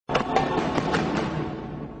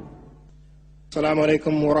Assalamu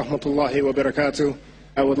alaikum wa rahmatullahi wa barakatuh.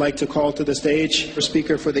 I would like to call to the stage our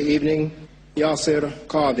speaker for the evening, Yasir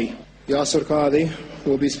Qadhi. Yasir Qadhi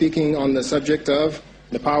will be speaking on the subject of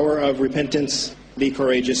the power of repentance. Be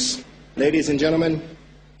courageous. Ladies and gentlemen,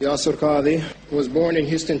 Yasir Qadhi was born in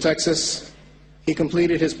Houston, Texas. He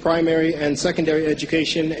completed his primary and secondary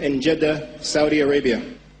education in Jeddah, Saudi Arabia.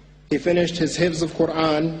 He finished his Hifz of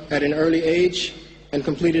Quran at an early age and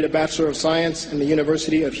completed a Bachelor of Science in the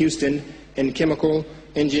University of Houston in Chemical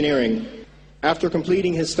Engineering. After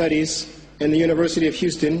completing his studies in the University of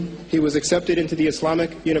Houston, he was accepted into the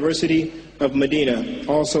Islamic University of Medina,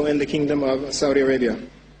 also in the Kingdom of Saudi Arabia.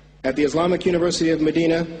 At the Islamic University of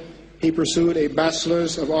Medina, he pursued a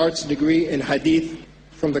Bachelor's of Arts degree in Hadith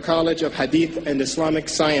from the College of Hadith and Islamic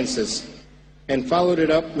Sciences, and followed it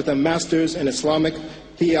up with a Master's in Islamic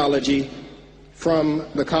Theology from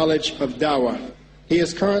the College of Dawah. He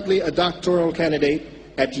is currently a doctoral candidate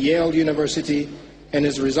at Yale University and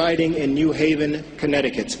is residing in New Haven,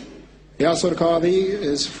 Connecticut. Yasir Qadhi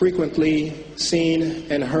is frequently seen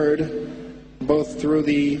and heard both through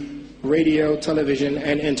the radio, television,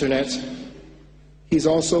 and internet. He's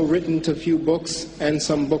also written a few books and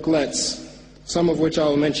some booklets, some of which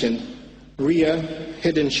I'll mention. Riya,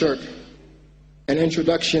 Hidden Shirk, an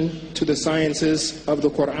introduction to the sciences of the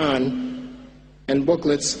Quran, and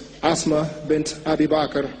booklets Asma bint Abi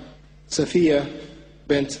Bakr, Safiya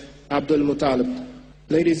bint Abdul Muttalib.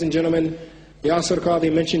 Ladies and gentlemen, Yasir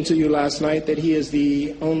Qadhi mentioned to you last night that he is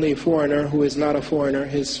the only foreigner who is not a foreigner.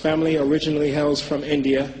 His family originally hails from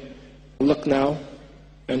India, Lucknow,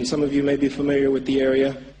 and some of you may be familiar with the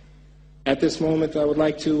area. At this moment, I would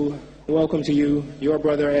like to welcome to you your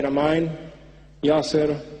brother and mine,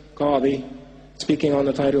 Yasir Qadhi, speaking on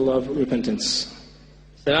the title of repentance.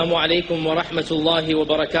 Assalamu alaikum wa rahmatullahi wa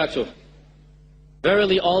barakatuh.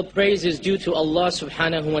 Verily all praise is due to Allah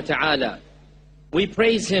subhanahu wa ta'ala. We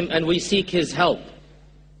praise Him and we seek His help.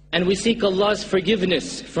 And we seek Allah's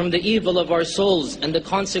forgiveness from the evil of our souls and the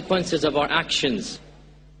consequences of our actions.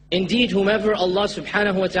 Indeed, whomever Allah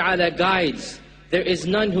subhanahu wa ta'ala guides, there is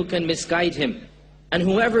none who can misguide him. And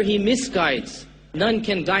whoever He misguides, none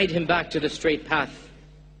can guide him back to the straight path.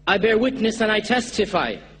 I bear witness and I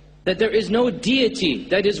testify that there is no deity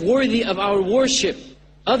that is worthy of our worship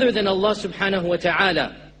other than Allah subhanahu wa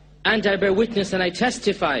ta'ala. And I bear witness and I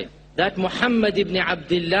testify that Muhammad ibn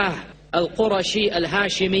Abdullah al-Qurashi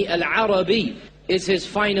al-Hashimi al-Arabi is His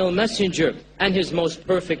final messenger and His most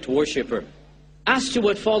perfect worshipper. As to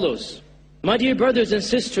what follows, my dear brothers and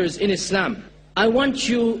sisters in Islam, I want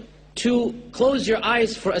you to close your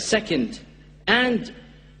eyes for a second and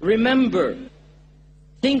remember,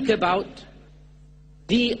 think about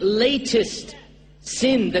the latest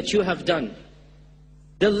sin that you have done,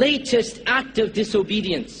 the latest act of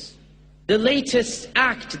disobedience, the latest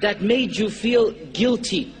act that made you feel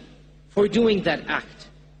guilty for doing that act.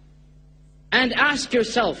 And ask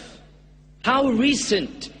yourself, how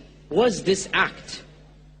recent was this act?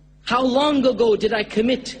 How long ago did I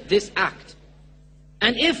commit this act?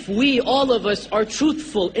 And if we, all of us, are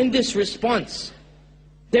truthful in this response,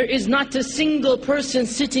 there is not a single person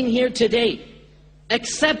sitting here today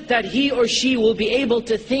except that he or she will be able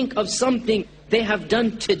to think of something they have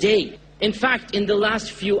done today. In fact, in the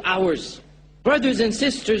last few hours. Brothers and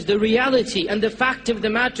sisters, the reality and the fact of the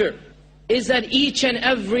matter is that each and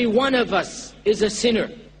every one of us is a sinner.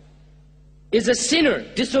 Is a sinner,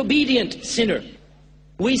 disobedient sinner.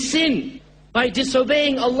 We sin by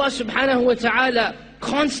disobeying Allah subhanahu wa ta'ala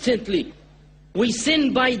constantly. We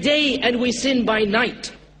sin by day and we sin by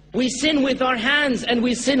night. We sin with our hands and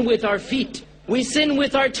we sin with our feet. We sin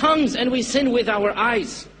with our tongues and we sin with our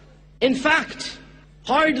eyes. In fact,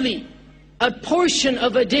 hardly a portion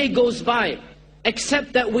of a day goes by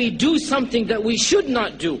except that we do something that we should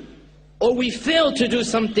not do, or we fail to do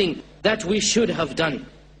something that we should have done.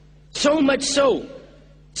 So much so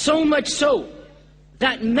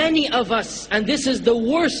that many of us, and this is the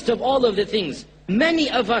worst of all of the things, many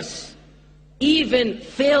of us even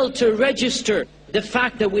fail to register the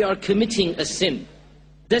fact that we are committing a sin.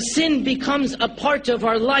 The sin becomes a part of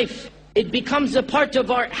our life. It becomes a part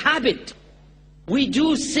of our habit. We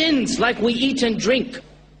do sins like we eat and drink.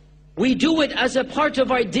 We do it as a part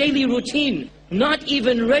of our daily routine, not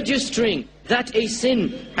even registering that a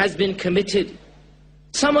sin has been committed.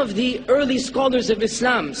 Some of the early scholars of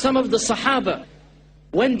Islam, some of the Sahaba,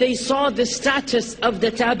 when they saw the status of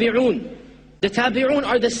the Tabi'un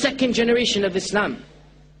are the second generation of Islam.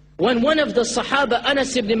 When one of the Sahaba,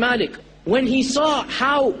 Anas ibn Malik, when he saw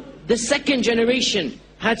how the second generation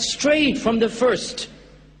had strayed from the first,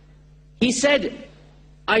 he said,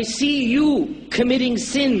 I see you committing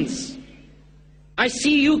sins I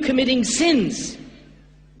see you committing sins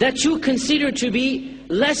that you consider to be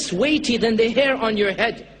less weighty than the hair on your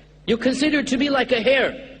head. You consider to be like a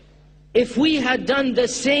hair. If we had done the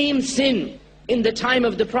same sin in the time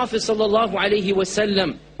of the Prophet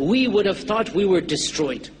ﷺ, we would have thought we were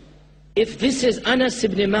destroyed. If this is Anas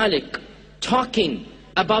ibn Malik talking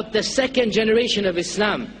about the second generation of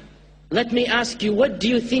Islam, let me ask you, what do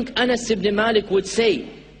you think Anas ibn Malik would say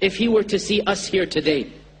if he were to see us here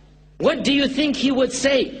today? What do you think he would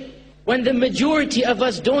say when the majority of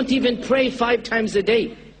us don't even pray 5 times a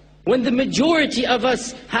day? When the majority of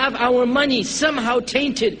us have our money somehow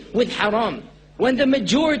tainted with haram? When the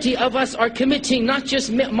majority of us are committing not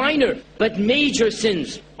just minor, but major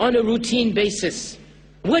sins on a routine basis?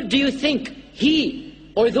 What do you think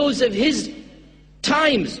he, or those of his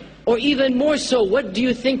times, or even more so, what do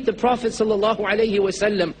you think the Prophet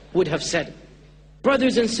ﷺ would have said?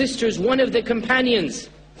 Brothers and sisters, one of the companions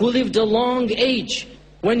who lived a long age,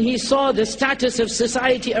 when he saw the status of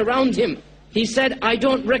society around him, he said, I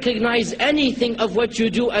don't recognize anything of what you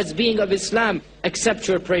do as being of Islam except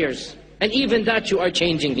your prayers. And even that you are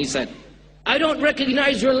changing, he said. I don't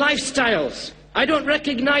recognize your lifestyles. I don't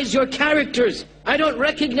recognize your characters. I don't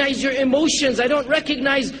recognize your emotions. I don't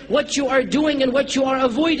recognize what you are doing and what you are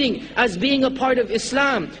avoiding as being a part of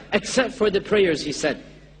Islam, except for the prayers, he said.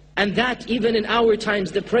 And that, even in our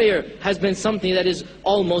times, the prayer has been something that is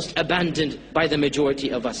almost abandoned by the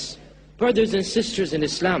majority of us. Brothers and sisters in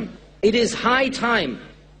Islam, it is high time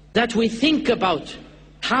that we think about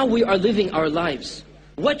how we are living our lives,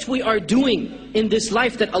 what we are doing in this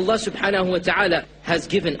life that Allah subhanahu wa ta'ala has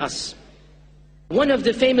given us. One of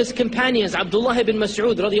the famous companions, Abdullah ibn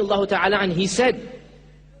Mas'ud radiallahu ta'ala anh, he said,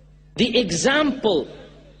 the example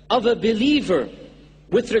of a believer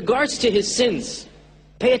with regards to his sins,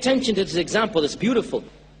 pay attention to this example, it's beautiful.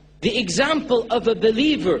 The example of a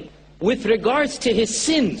believer with regards to his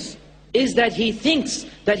sins is that he thinks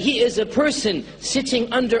that he is a person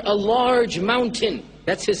sitting under a large mountain.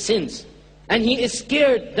 That's his sins. And he is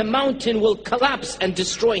scared the mountain will collapse and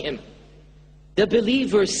destroy him. The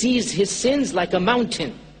believer sees his sins like a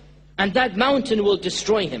mountain, and that mountain will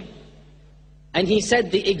destroy him. And he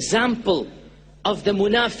said the example of the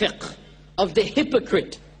munafiq, of the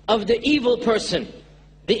hypocrite, of the evil person,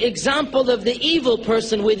 the example of the evil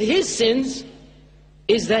person with his sins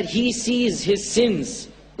is that he sees his sins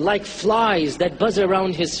like flies that buzz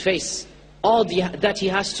around his face. All that he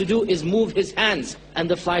has to do is move his hands and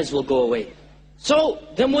the flies will go away. So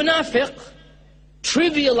the munafiq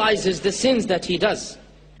trivializes the sins that he does,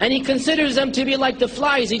 and he considers them to be like the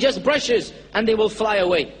flies. He just brushes and they will fly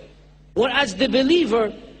away. Whereas the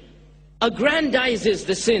believer aggrandizes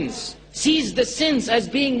the sins, sees the sins as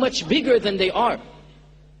being much bigger than they are.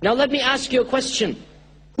 Now let me ask you a question.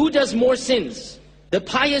 Who does more sins? The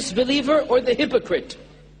pious believer or the hypocrite?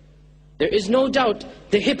 There is no doubt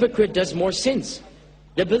the hypocrite does more sins.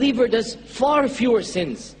 The believer does far fewer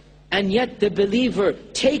sins. And yet the believer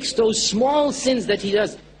takes those small sins that he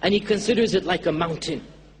does and he considers it like a mountain.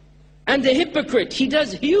 And the hypocrite, he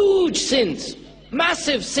does huge sins,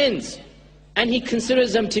 massive sins, and he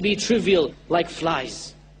considers them to be trivial like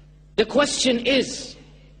flies. The question is,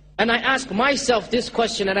 and I ask myself this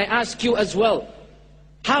question and I ask you as well,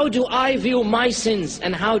 how do I view my sins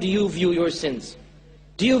and how do you view your sins?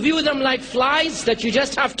 Do you view them like flies that you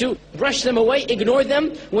just have to brush them away, ignore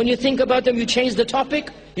them? When you think about them, you change the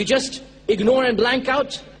topic, you just ignore and blank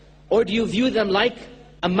out? Or do you view them like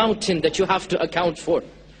a mountain that you have to account for?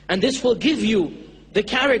 And this will give you the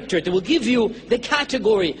character, it will give you the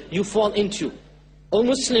category you fall into. O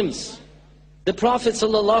Muslims, the Prophet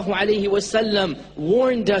ﷺ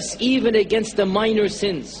warned us even against the minor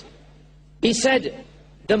sins. He said,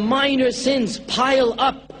 the minor sins pile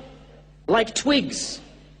up like twigs,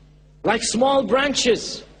 like small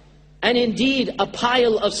branches. And indeed, a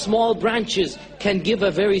pile of small branches can give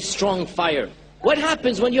a very strong fire. What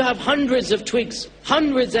happens when you have hundreds of twigs,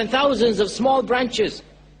 hundreds and thousands of small branches?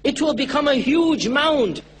 It will become a huge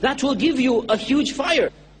mound that will give you a huge fire.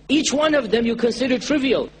 Each one of them you consider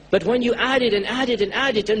trivial. But when you add it and add it and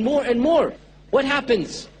add it and more, what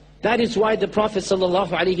happens? That is why the Prophet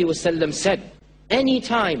ﷺ said,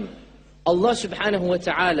 anytime Allah subhanahu wa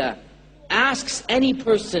ta'ala asks any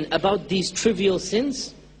person about these trivial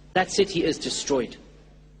sins, that city is destroyed.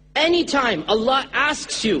 Anytime Allah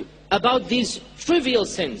asks you about these trivial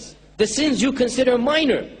sins, the sins you consider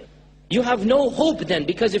minor, you have no hope then,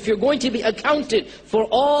 because if you're going to be accounted for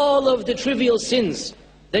all of the trivial sins,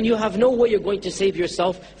 then you have no way you're going to save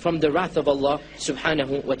yourself from the wrath of Allah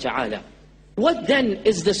subhanahu wa ta'ala. What then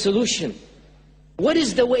is the solution? What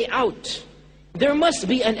is the way out? There must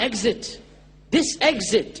be an exit. This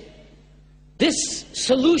exit This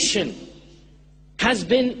solution has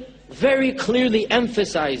been very clearly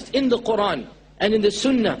emphasized in the Quran and in the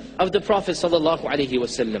Sunnah of the Prophet sallallahu alaihi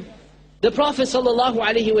wasallam. The Prophet sallallahu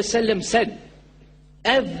alaihi wasallam said,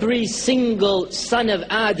 every single son of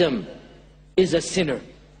Adam is a sinner.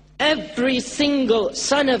 Every single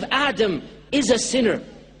son of Adam is a sinner.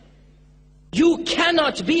 You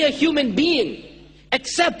cannot be a human being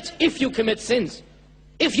except if you commit sins.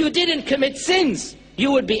 If you didn't commit sins,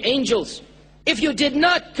 you would be angels. If you did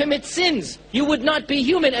not commit sins, you would not be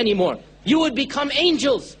human anymore. You would become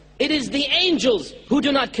angels. It is the angels who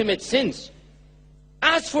do not commit sins.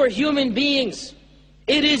 As for human beings,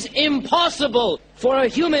 it is impossible for a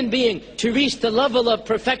human being to reach the level of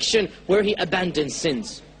perfection where he abandons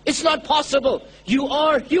sins. It's not possible. You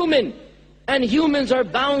are human, and humans are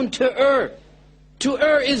bound to err. To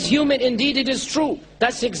err is human, indeed it is true.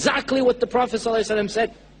 That's exactly what the Prophet ﷺ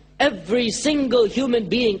said. Every single human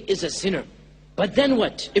being is a sinner. But then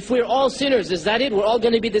what? If we're all sinners, is that it? We're all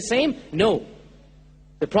going to be the same? No.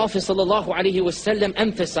 The Prophet ﷺ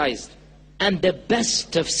emphasized, and the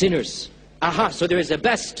best of sinners. So there is a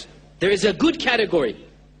best. There is a good category.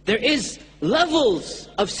 There is levels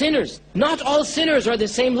of sinners. Not all sinners are the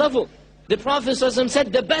same level. The Prophet ﷺ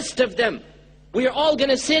said, the best of them. We are all going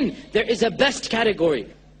to sin. There is a best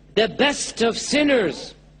category. The best of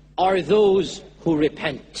sinners are those who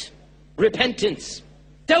repent. Repentance.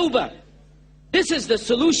 Tawbah. This is the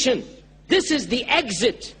solution. This is the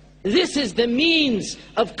exit. This is the means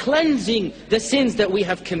of cleansing the sins that we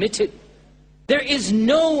have committed. There is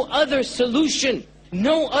no other solution,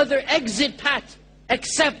 no other exit path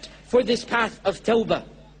except for this path of Tawbah.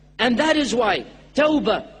 And that is why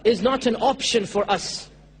Tawbah is not an option for us.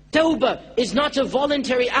 Tawbah is not a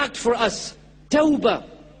voluntary act for us. Tawbah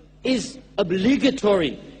is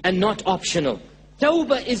obligatory and not optional.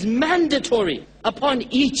 Tawbah is mandatory upon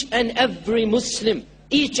each and every Muslim,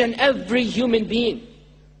 each and every human being.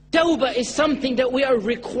 Tawbah is something that we are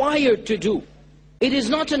required to do. It is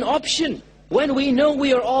not an option. When we know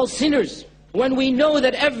we are all sinners, when we know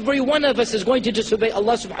that every one of us is going to disobey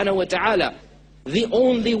Allah subhanahu wa ta'ala, the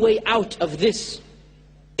only way out of this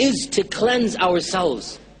is to cleanse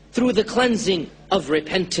ourselves through the cleansing of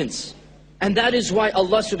repentance. And that is why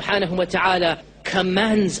Allah subhanahu wa ta'ala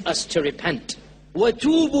commands us to repent.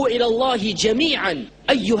 وَتُوبُوا إِلَى اللَّهِ جَمِيعًا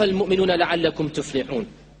أَيُّهَا الْمُؤْمِنُونَ لَعَلَّكُمْ تُفْلِحُونَ.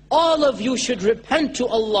 All of you should repent to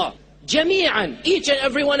Allah, جَمِيعًا, each and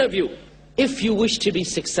every one of you, if you wish to be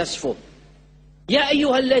successful. يَا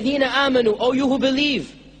أَيُّهَا الَّذِينَ آمَنُوا, O you who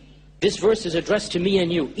believe. This verse is addressed to me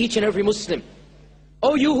and you, each and every Muslim.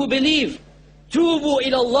 O you who believe, تُوبُوا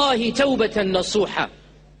إِلَى اللَّهِ تَوْبَةً نَصُوحًا.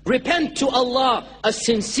 Repent to Allah a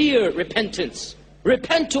sincere repentance.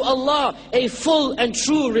 Repent to Allah a full and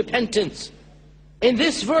true repentance. In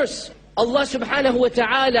this verse, Allah subhanahu wa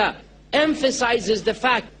ta'ala emphasizes the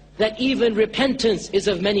fact that even repentance is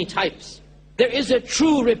of many types. There is a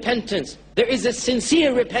true repentance. There is a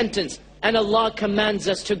sincere repentance. And Allah commands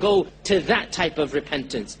us to go to that type of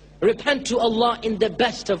repentance. Repent to Allah in the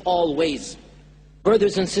best of all ways.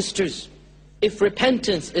 Brothers and sisters, if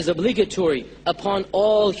repentance is obligatory upon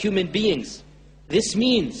all human beings, this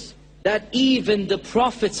means that even the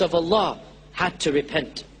prophets of Allah had to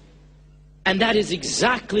repent. And that is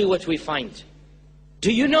exactly what we find.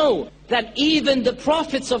 Do you know that even the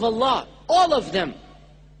prophets of Allah, all of them,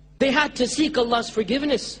 they had to seek Allah's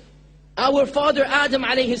forgiveness? Our father Adam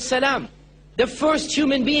alayhi salam, the first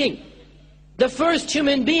human being,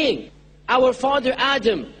 our father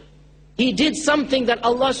Adam, he did something that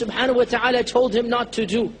Allah subhanahu wa ta'ala told him not to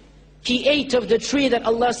do. He ate of the tree that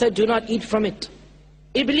Allah said, do not eat from it.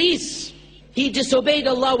 Iblis, he disobeyed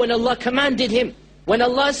Allah when Allah commanded him. When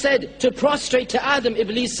Allah said to prostrate to Adam,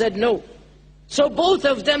 Iblis said no. So both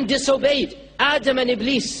of them disobeyed, Adam and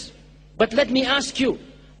Iblis. But let me ask you,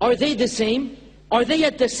 are they the same? Are they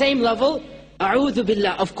at the same level? A'udhu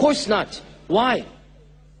billah, of course not. Why?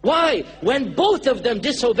 Why? When both of them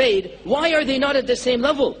disobeyed, why are they not at the same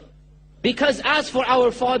level? Because as for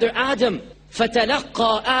our father Adam,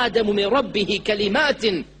 فَتَلَقَّى آدَمُ مِنْ رَبِّهِ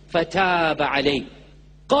كَلِمَاتٍ فَتَابَ عَلَيْهِ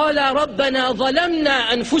قال ربنا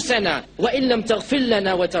ظلمنا أنفسنا وإن لم تغفر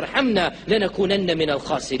لنا وترحمنا لنكونن من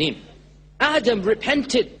الخاسرين. Adam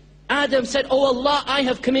repented. Adam said, Oh Allah, I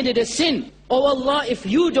have committed a sin. Oh Allah, if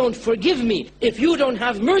you don't forgive me, if you don't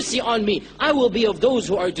have mercy on me, I will be of those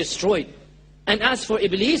who are destroyed. And as for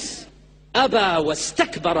Iblis, أبى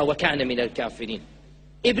واستكبر وكان من الكافرين.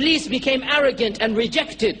 Iblis became arrogant and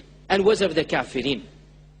rejected and was of the kafirin.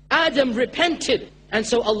 Adam repented, and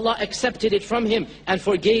so Allah accepted it from him and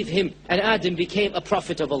forgave him, and Adam became a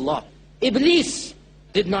prophet of Allah. Iblis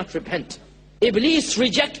did not repent. Iblis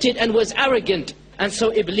rejected and was arrogant, And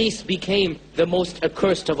so Iblis became the most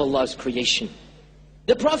accursed of Allah's creation.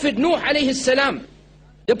 The Prophet Nuh alayhi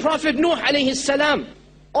salam,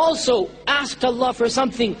 also asked Allah for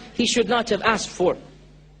something he should not have asked for.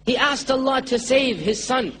 He asked Allah to save his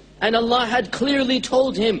son, and Allah had clearly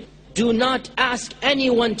told him, do not ask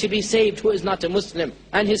anyone to be saved who is not a Muslim,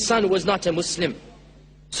 and his son was not a Muslim.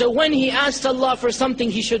 So when he asked Allah for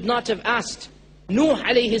something he should not have asked, Nuh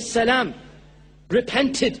alayhi salam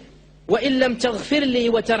repented. وَإِن لَمْ تَغْفِرْ لِي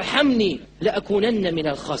وَتَرْحَمْنِي لَأَكُونَنَّ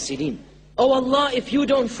مِنَ الْخَاسِرِينَ. Oh Allah, if you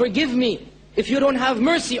don't forgive me, if you don't have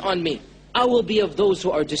mercy on me, I will be of those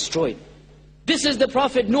who are destroyed. This is the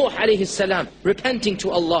Prophet Nuh alayhi salam repenting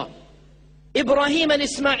to Allah. Ibrahim and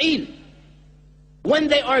Ismail, when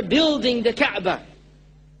they are building the Kaaba,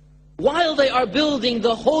 while they are building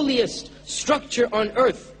the holiest structure on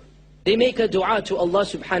earth, they make a dua to Allah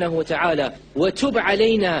subhanahu wa ta'ala, وَتُبْ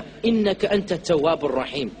عَلَيْنَا إِنَّكَ أَنْتَ التَّوَّابُ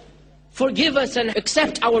الرَّحِيمُ. Forgive us and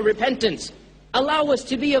accept our repentance. Allow us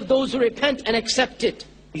to be of those who repent and accept it.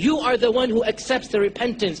 You are the one who accepts the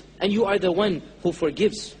repentance, and you are the one who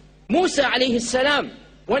forgives. Musa alayhi salam,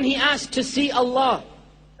 when he asked to see Allah,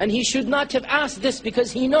 and he should not have asked this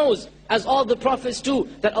because he knows, as all the prophets do,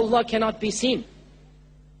 that Allah cannot be seen.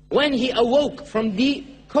 When he awoke from the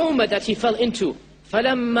coma that he fell into,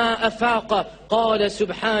 فَلَمَّا أَفَاقَ قَالَ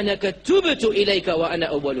سُبْحَانَكَ تُبْتُ إِلَيْكَ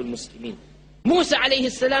وَأَنَا أَوَّلُ الْمُسْلِمِينَ. Musa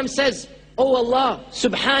alayhi salam says, Oh Allah,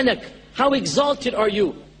 Subhanak, how exalted are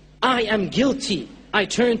you? I am guilty. I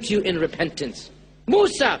turn to you in repentance.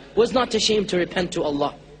 Musa was not ashamed to repent to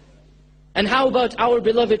Allah. And how about our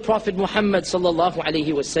beloved Prophet Muhammad sallallahu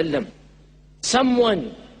alayhi wasallam?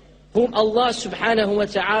 Someone whom Allah subhanahu wa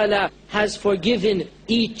ta'ala has forgiven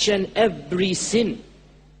each and every sin.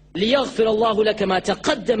 لِيَغْفِرَ اللَّهُ لَكَ مَا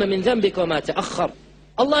تَقَدَّمَ مِنْ ذَنْبِكَ وَمَا تَأَخَّرَ.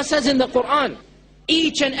 Allah says in the Quran,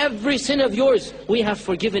 each and every sin of yours, we have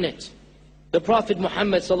forgiven it. The Prophet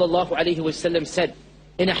Muhammad sallallahu alayhi wasallam said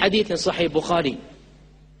in a hadith in Sahih Bukhari,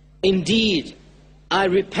 indeed, I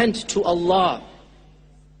repent to Allah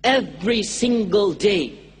every single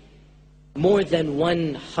day more than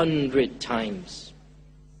 100 times.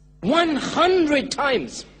 100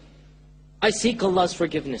 times I seek Allah's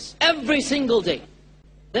forgiveness every single day.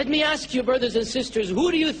 Let me ask you, brothers and sisters,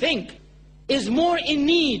 who do you think is more in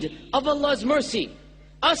need of Allah's mercy?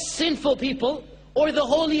 Us sinful people, or the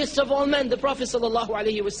holiest of all men, the Prophet sallallahu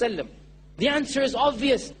alaihi wasallam? The answer is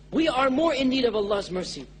obvious. We are more in need of Allah's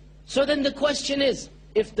mercy. So then the question is,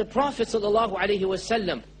 if the Prophet sallallahu alaihi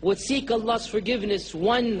wasallam would seek Allah's forgiveness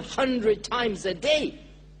 100 times a day,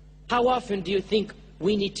 how often do you think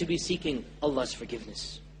we need to be seeking Allah's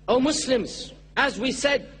forgiveness? O Muslims, as we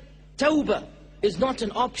said, tawbah is not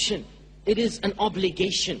an option, it is an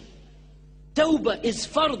obligation. Tawbah is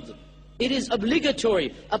fard, it is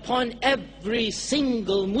obligatory upon every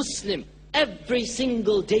single Muslim, every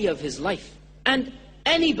single day of his life. And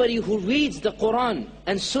anybody who reads the Quran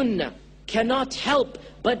and Sunnah cannot help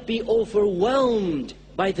but be overwhelmed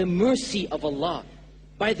by the mercy of Allah,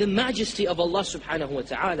 by the majesty of Allah subhanahu wa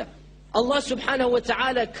ta'ala. Allah subhanahu wa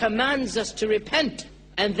ta'ala commands us to repent,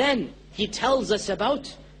 and then He tells us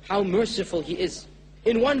about how merciful He is.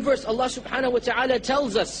 In one verse, Allah subhanahu wa ta'ala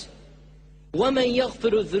tells us, وَمَنْ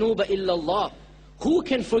يَغْفِرُ الذُّنُوبَ إِلَّا اللَّهِ. Who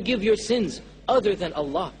can forgive your sins other than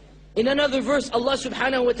Allah? In another verse, Allah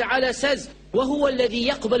subhanahu wa ta'ala says, وَهُوَ الَّذِي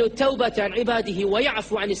يَقْبَلُ التَّوْبَةَ عَنْ عِبَادِهِ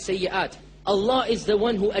وَيَعْفُ عَنِ السَّيِّئَاتِ. Allah is the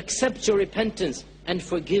one who accepts your repentance and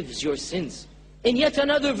forgives your sins. In yet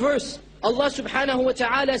another verse, Allah subhanahu wa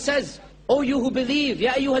ta'ala says, O you who believe,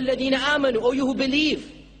 يَا أَيُّهَا الَّذِينَ آمَنُوا, O you who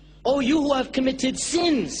believe, O you who have committed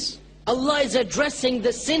sins. Allah is addressing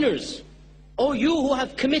the sinners. O you who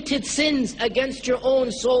have committed sins against your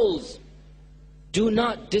own souls, do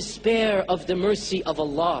not despair of the mercy of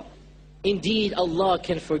Allah. Indeed, Allah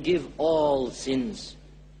can forgive all sins.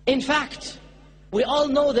 In fact, we all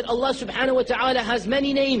know that Allah subhanahu wa ta'ala has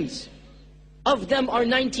many names. Of them are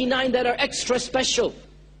 99 that are extra special.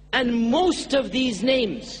 And most of these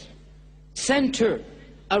names center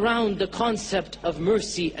around the concept of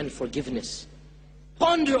mercy and forgiveness.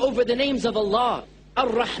 Ponder over the names of Allah.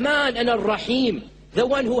 Ar-Rahman and Ar-Rahim, the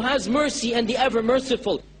one who has mercy and the ever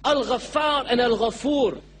merciful. Al-Ghaffar and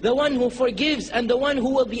Al-Ghafur, the one who forgives and the one who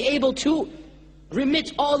will be able to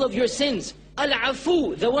remit all of your sins.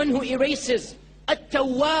 Al-Afu, the one who erases.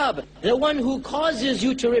 At-Tawwab, the one who causes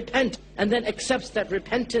you to repent and then accepts that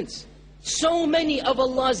repentance. So many of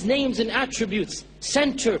Allah's names and attributes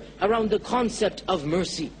center around the concept of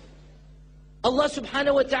mercy. Allah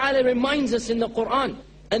subhanahu wa ta'ala reminds us in the Quran,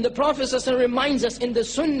 and the Prophet reminds us in the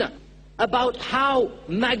Sunnah about how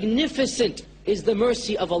magnificent is the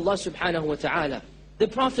mercy of Allah subhanahu wa ta'ala. The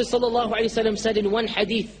Prophet sallallahu alaihi wasallam said in one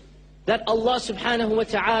hadith, that Allah subhanahu wa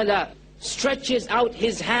ta'ala stretches out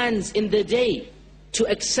His hands in the day to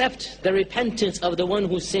accept the repentance of the one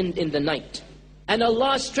who sinned in the night. And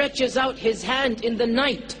Allah stretches out His hand in the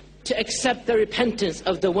night to accept the repentance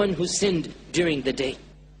of the one who sinned during the day.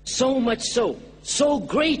 So much so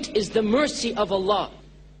great is the mercy of Allah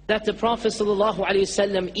that the Prophet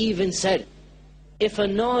ﷺ even said, if a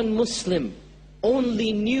non-Muslim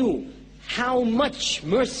only knew how much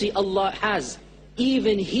mercy Allah has,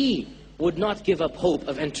 even he would not give up hope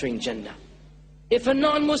of entering Jannah. If a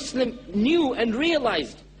non-Muslim knew and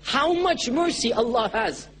realized how much mercy Allah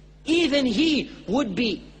has, even he would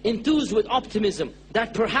be enthused with optimism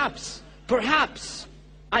that perhaps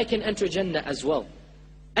I can enter Jannah as well.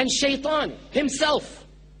 And Shaitan himself,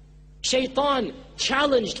 Shaitan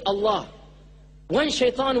challenged Allah. When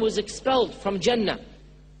Shaitan was expelled from Jannah,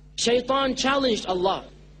 Shaitan challenged Allah.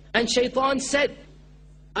 And Shaitan said,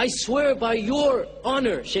 I swear by your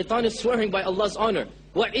honor, Shaitan is swearing by Allah's honor,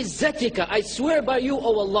 وَعِزَّتِكَ, I swear by you,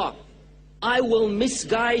 O Allah, I will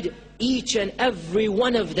misguide each and every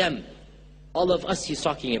one of them. All of us he's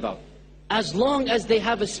talking about. As long as they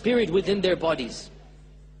have a spirit within their bodies.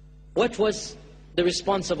 What was the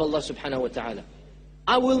response of Allah subhanahu wa ta'ala?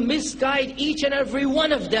 I will misguide each and every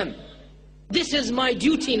one of them. This is my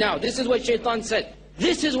duty now. This is what Shaitan said.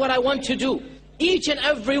 This is what I want to do. Each and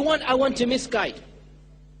every one I want to misguide.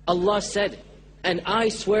 Allah said, and I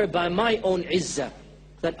swear by my own izzah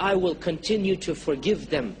that I will continue to forgive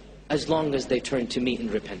them as long as they turn to me in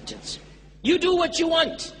repentance. You do what you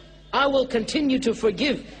want. I will continue to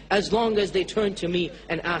forgive as long as they turn to me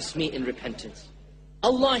and ask me in repentance.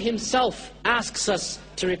 Allah Himself asks us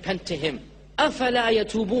to repent to Him. أَفَلَا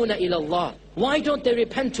يَتُوبُونَ إِلَى اللَّهِ. Why don't they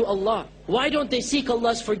repent to Allah? Why don't they seek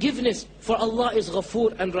Allah's forgiveness? For Allah is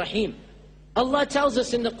Ghafoor and Rahim. Allah tells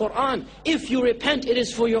us in the Quran, if you repent, it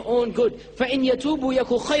is for your own good. فَإِنْ يَتُوبُوا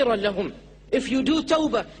يَكُوا خَيْرًا لَهُمْ. If you do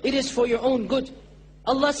tawbah, it is for your own good.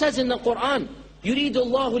 Allah says in the Quran, يُرِيدُ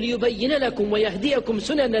اللَّهُ لِيُبَيِّنَ لَكُمْ وَيَهْدِيَكُمْ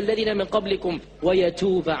سُنَنَ الَّذِينَ مِنْ قَبْلِكُمْ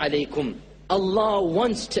وَيَتُوبَ عَلَيْكُمْ. Allah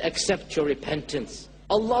wants to accept your repentance.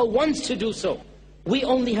 Allah wants to do so. We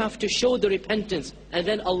only have to show the repentance, and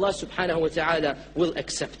then Allah subhanahu wa ta'ala will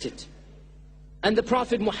accept it. And the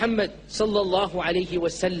Prophet Muhammad sallallahu alayhi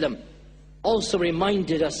wasallam also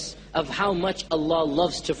reminded us of how much Allah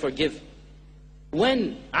loves to forgive.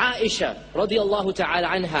 When Aisha radiallahu ta'ala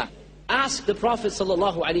anha asked the Prophet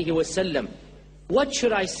sallallahu alayhi wasallam, what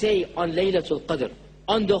should I say on Laylatul Qadr?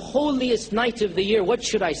 On the holiest night of the year, what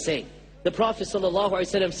should I say? The Prophet sallallahu alayhi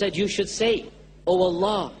wasallam said, you should say, O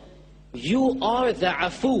Allah, you are the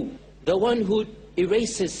afu, the one who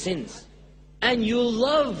erases sins. And you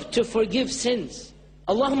love to forgive sins.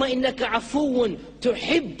 Allahumma innaka afuun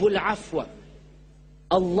tuhibbul afwa.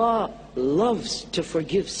 Allah loves to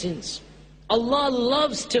forgive sins. Allah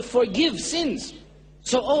loves to forgive sins.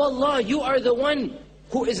 So, oh Allah, you are the one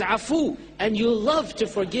who is afu, and you love to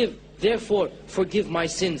forgive. Therefore, forgive my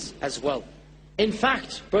sins as well. In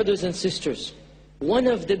fact, brothers and sisters, one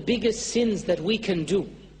of the biggest sins that we can do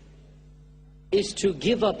is to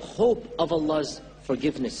give up hope of Allah's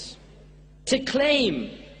forgiveness. To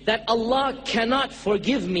claim that Allah cannot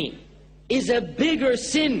forgive me is a bigger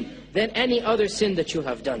sin than any other sin that you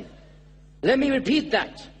have done. Let me repeat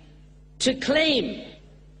that. To claim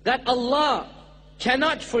that Allah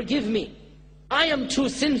cannot forgive me, I am too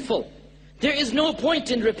sinful, there is no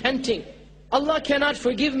point in repenting, Allah cannot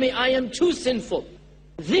forgive me, I am too sinful.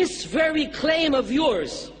 This very claim of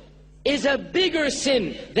yours is a bigger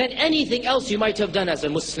sin than anything else you might have done as a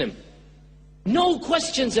Muslim. No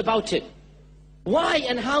questions about it. Why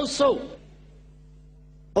and how so?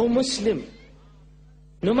 O Muslim,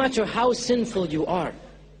 no matter how sinful you are,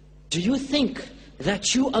 do you think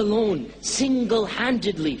that you alone,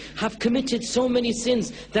 single-handedly, have committed so many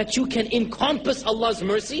sins that you can encompass Allah's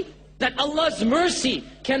mercy? That Allah's mercy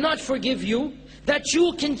cannot forgive you? That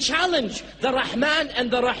you can challenge the Rahman and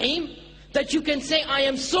the Rahim? That you can say, I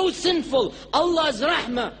am so sinful, Allah's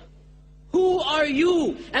Rahmah. Who are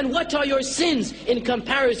you and what are your sins in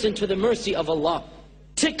comparison to the mercy of Allah?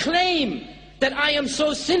 To claim that I am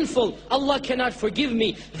so sinful, Allah cannot forgive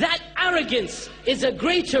me, that arrogance is a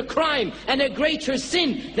greater crime and a greater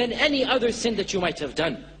sin than any other sin that you might have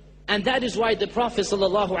done. And that is why the Prophet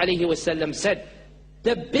ﷺ said,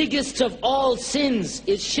 the biggest of all sins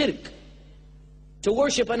is shirk. To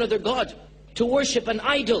worship another God, to worship an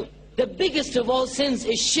idol. The biggest of all sins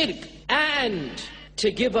is shirk. And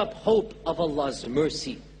to give up hope of Allah's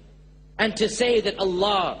mercy. And to say that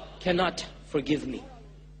Allah cannot forgive me.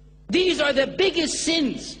 These are the biggest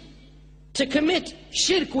sins. To commit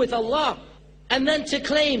shirk with Allah. And then to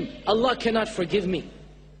claim Allah cannot forgive me.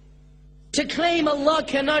 To claim Allah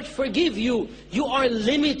cannot forgive you, you are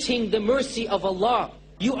limiting the mercy of Allah.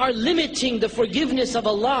 You are limiting the forgiveness of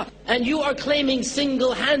Allah. And you are claiming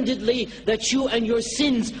single-handedly that you and your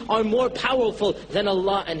sins are more powerful than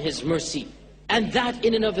Allah and His mercy. And that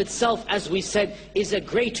in and of itself, as we said, is a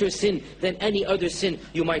greater sin than any other sin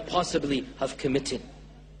you might possibly have committed.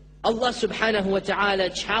 Allah subhanahu wa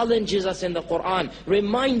ta'ala challenges us in the Qur'an,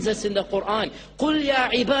 reminds us in the Qur'an, قُلْ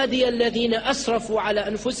يَا عِبَادِيَ الَّذِينَ أَسْرَفُوا عَلَى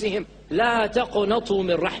أَنفُسِهِمْ لَا تَقْنَطُوا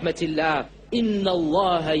مِنْ رَحْمَةِ اللَّهِ إِنَّ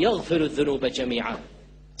اللَّهَ يَغْفِرُ الذُّنُوبَ جَمِيعًا.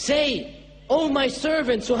 Say, O my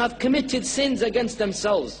servants who have committed sins against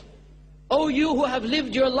themselves, O you who have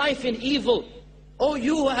lived your life in evil, O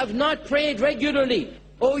you who have not prayed regularly,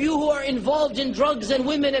 O you who are involved in drugs and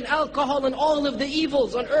women and alcohol and all of the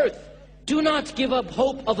evils on earth, do not give up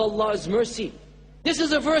hope of Allah's mercy. This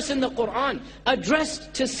is a verse in the Qur'an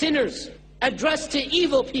addressed to sinners, addressed to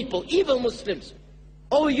evil people, evil Muslims.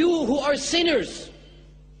 O you who are sinners,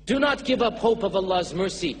 do not give up hope of Allah's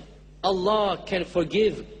mercy. Allah can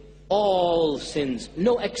forgive all sins,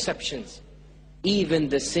 no exceptions. Even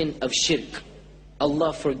the sin of shirk,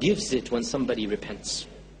 Allah forgives it when somebody repents.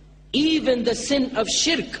 Even the sin of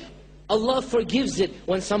shirk, Allah forgives it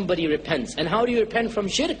when somebody repents. And how do you repent from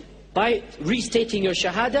shirk? By restating your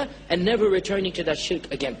shahada and never returning to that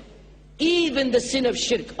shirk again. Even the sin of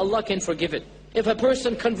shirk, Allah can forgive it. If a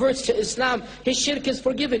person converts to Islam, his shirk is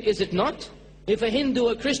forgiven, is it not? If a Hindu,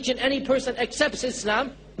 a Christian, any person accepts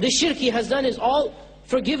Islam, the shirk he has done is all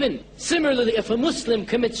forgiven. Similarly, if a Muslim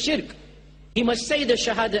commits shirk, he must say the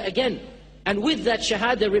shahada again. And with that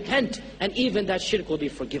shahada repent, and even that shirk will be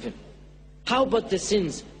forgiven. How about the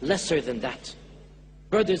sins lesser than that?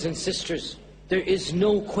 Brothers and sisters, there is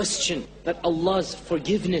no question that Allah's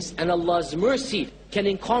forgiveness and Allah's mercy can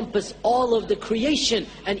encompass all of the creation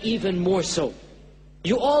and even more so.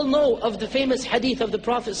 You all know of the famous hadith of the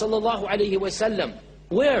Prophet ﷺ,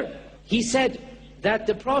 where he said that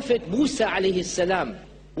the Prophet Musa ﷺ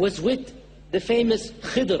was with the famous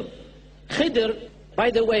Khidr. Khidr, by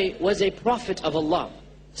the way, was a prophet of Allah.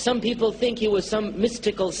 Some people think he was some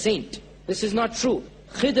mystical saint. This is not true.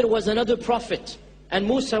 Khidr was another prophet, and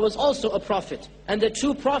Musa was also a prophet. And the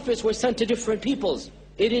two prophets were sent to different peoples.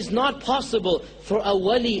 It is not possible for a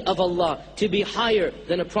wali of Allah to be higher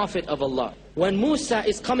than a prophet of Allah. When Musa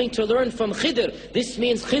is coming to learn from Khidr, this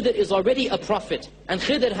means Khidr is already a prophet. And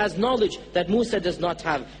Khidr has knowledge that Musa does not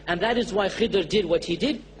have. And that is why Khidr did what he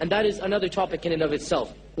did. And that is another topic in and of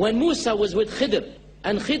itself. When Musa was with Khidr,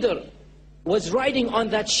 and Khidr was riding on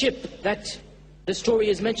that ship that the story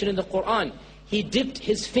is mentioned in the Qur'an, he dipped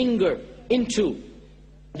his finger into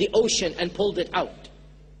the ocean and pulled it out.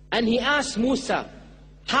 And he asked Musa,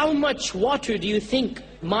 how much water do you think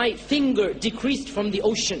my finger decreased from the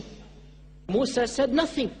ocean? Musa said,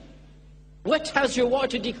 nothing. What has your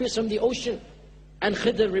water decreased from the ocean? And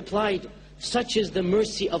Khidr replied, such is the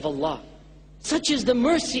mercy of Allah. Such is the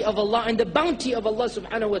mercy of Allah and the bounty of Allah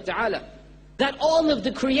subhanahu wa ta'ala, that all of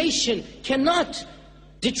the creation cannot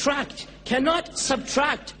detract, cannot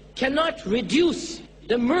subtract, cannot reduce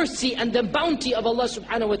the mercy and the bounty of Allah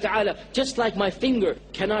subhanahu wa ta'ala, just like my finger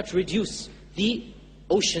cannot reduce the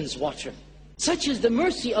ocean's water. Such is the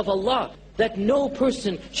mercy of Allah that no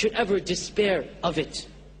person should ever despair of it.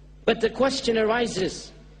 But the question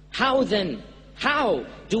arises, how then, how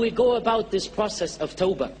do we go about this process of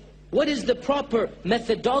tawbah? What is the proper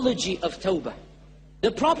methodology of tawbah?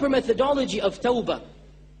 The proper methodology of tawbah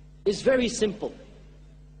is very simple.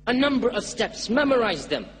 A number of steps, memorize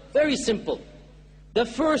them, very simple. The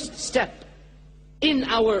first step in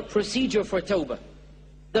our procedure for tawbah,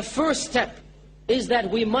 the first step is that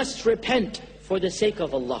we must repent for the sake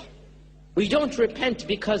of Allah. We don't repent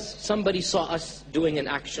because somebody saw us doing an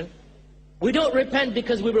action. We don't repent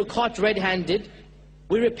because we were caught red-handed.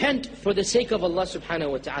 We repent for the sake of Allah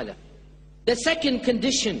subhanahu wa ta'ala. The second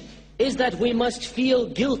condition is that we must feel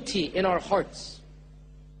guilty in our hearts.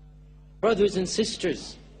 Brothers and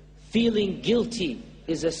sisters, feeling guilty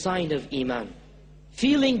is a sign of Iman.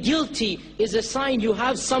 Feeling guilty is a sign you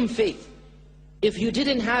have some faith. If you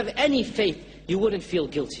didn't have any faith, you wouldn't feel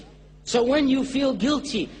guilty. So when you feel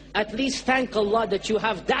guilty, at least thank Allah that you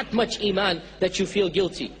have that much Iman that you feel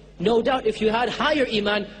guilty. No doubt if you had higher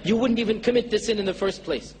Iman, you wouldn't even commit the sin in the first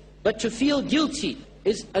place. But to feel guilty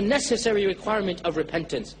is a necessary requirement of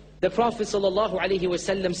repentance. The Prophet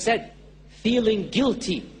ﷺ said, feeling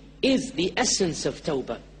guilty is the essence of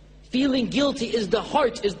tawbah. Feeling guilty is the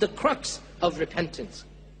heart, is the crux of repentance.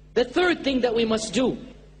 The third thing that we must do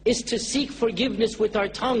is to seek forgiveness with our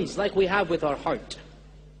tongues like we have with our heart.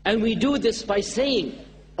 And we do this by saying,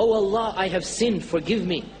 Oh Allah, I have sinned, forgive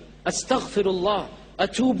me. Astaghfirullah,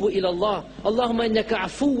 أتوب إلى الله. اللهم إنك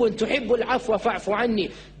عفو تحب العفو فاعف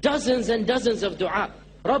عني. Dozens and dozens of dua.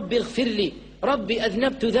 ربي اغفر لي. ربي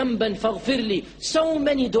أذنبت ذنبا فاغفر لي. So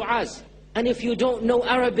many du'as. And if you don't know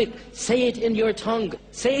Arabic, say it in your tongue.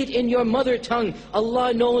 Say it in your mother tongue.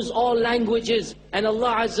 Allah knows all languages. And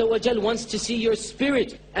Allah Azza wa Jal wants to see your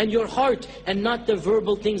spirit and your heart and not the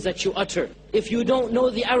verbal things that you utter. If you don't know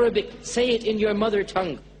the Arabic, say it in your mother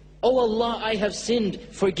tongue. Oh Allah, I have sinned,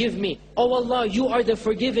 forgive me. Oh Allah, you are the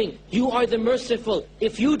forgiving, you are the merciful.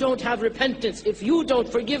 If you don't have repentance, if you don't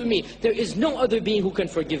forgive me, there is no other being who can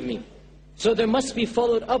forgive me. So there must be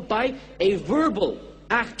followed up by a verbal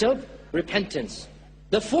act of repentance.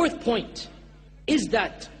 The fourth point is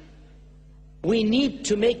that we need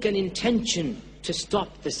to make an intention to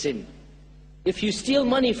stop the sin. If you steal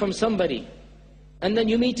money from somebody, and then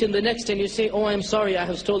you meet him the next day and you say, oh, I'm sorry, I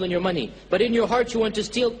have stolen your money. But in your heart you want to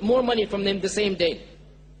steal more money from them the same day.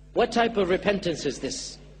 What type of repentance is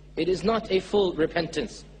this? It is not a full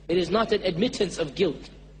repentance. It is not an admittance of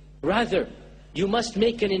guilt. Rather, you must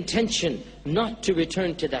make an intention not to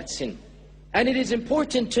return to that sin. And it is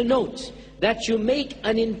important to note that you make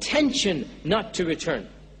an intention not to return.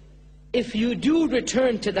 If you do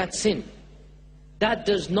return to that sin, that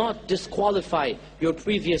does not disqualify your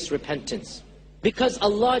previous repentance. Because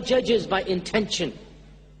Allah judges by intention.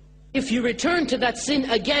 If you return to that sin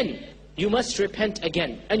again, you must repent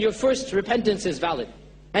again. And your first repentance is valid.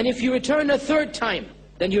 And if you return a third time,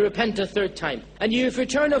 then you repent a third time. And if you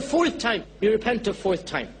return a fourth time, you repent a fourth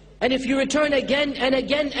time. And if you return again and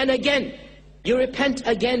again and again, you repent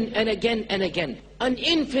again and again and again. An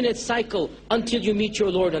infinite cycle until you meet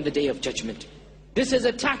your Lord on the Day of Judgment. This is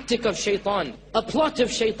a tactic of shaitan, a plot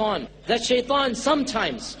of shaitan. That shaitan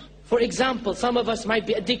sometimes, for example, some of us might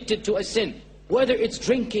be addicted to a sin. Whether it's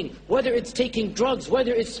drinking, whether it's taking drugs,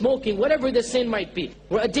 whether it's smoking, whatever the sin might be,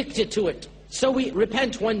 we're addicted to it. So we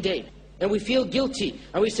repent one day, and we feel guilty,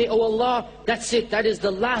 and we say, oh Allah, that's it, that is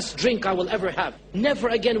the last drink I will ever have. Never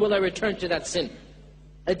again will I return to that sin.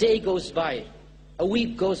 A day goes by, a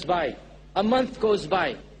week goes by, a month goes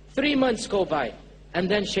by, 3 months go by, and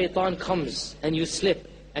then shaitan comes, and you slip,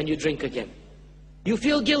 and you drink again. You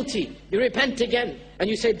feel guilty, you repent again, and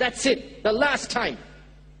you say, that's it, the last time.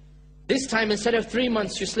 This time, instead of 3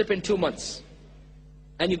 months, you slip in 2 months.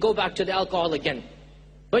 And you go back to the alcohol again.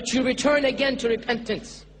 But you return again to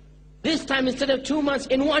repentance. This time, instead of 2 months,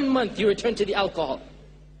 in 1 month, you return to the alcohol.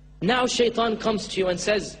 Now shaitan comes to you and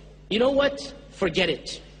says, you know what? Forget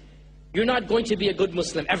it. You're not going to be a good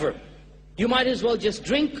Muslim ever. You might as well just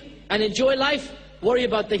drink and enjoy life. Worry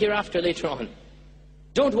about the hereafter later on.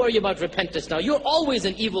 Don't worry about repentance now. You're always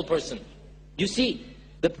an evil person. You see,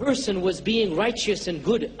 the person was being righteous and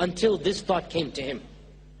good until this thought came to him.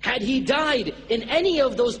 Had he died in any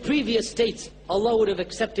of those previous states, Allah would have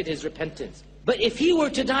accepted his repentance. But if he were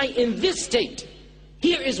to die in this state,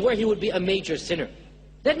 here is where he would be a major sinner.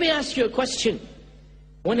 Let me ask you a question.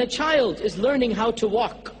 When a child is learning how to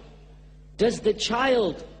walk, does the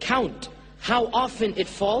child count how often it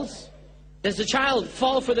falls? Does the child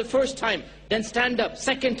fall for the first time, then stand up,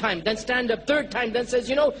 second time, then stand up, third time, then says,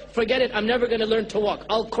 you know, forget it, I'm never going to learn to walk.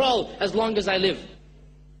 I'll crawl as long as I live.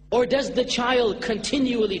 Or does the child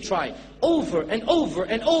continually try over and over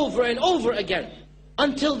and over and over again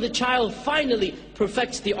until the child finally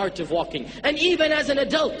perfects the art of walking? And even as an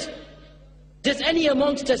adult, does any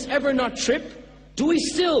amongst us ever not trip? Do we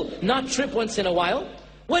still not trip once in a while?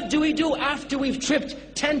 What do we do after we've tripped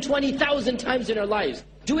 10, 20,000 times in our lives?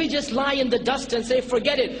 Do we just lie in the dust and say,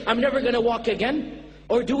 forget it, I'm never going to walk again?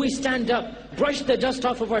 Or do we stand up, brush the dust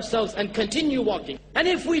off of ourselves and continue walking? And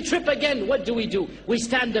if we trip again, what do? We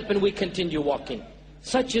stand up and we continue walking.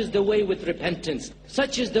 Such is the way with repentance.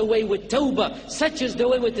 Such is the way with tawbah. Such is the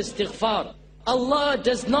way with istighfar. Allah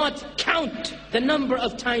does not count the number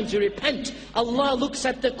of times you repent. Allah looks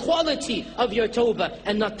at the quality of your tawbah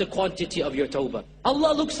and not the quantity of your tawbah.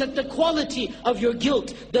 Allah looks at the quality of your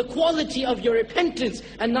guilt, the quality of your repentance,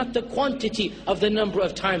 and not the quantity of the number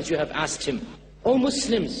of times you have asked Him. O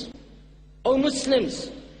Muslims,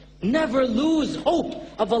 never lose hope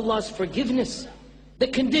of Allah's forgiveness. The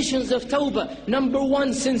conditions of tawbah: number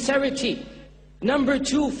 1, sincerity. Number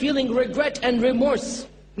 2, feeling regret and remorse.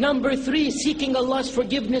 Number 3, seeking Allah's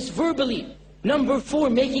forgiveness verbally. Number 4,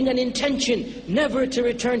 making an intention never to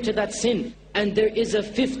return to that sin. And there is a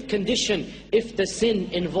 5th condition if the sin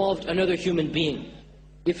involved another human being.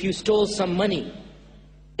 If you stole some money,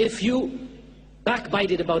 if you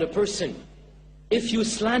backbited about a person, if you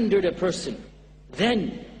slandered a person,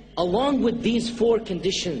 then along with these 4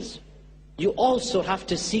 conditions, you also have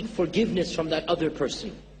to seek forgiveness from that other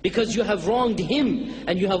person. because you have wronged him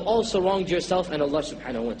and you have also wronged yourself and Allah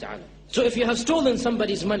subhanahu wa ta'ala. So if you have stolen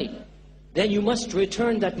somebody's money, then you must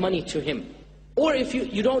return that money to him. Or if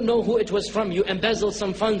you don't know who it was from, you embezzle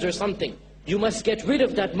some funds or something, you must get rid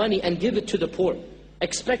of that money and give it to the poor,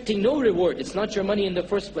 expecting no reward. It's not your money in the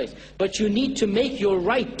first place. But you need to make your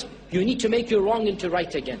right, you need to make your wrong into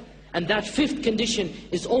right again. And that fifth condition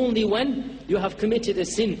is only when you have committed a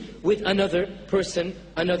sin with another person,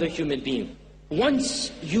 another human being.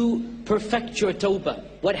 Once you perfect your tawbah,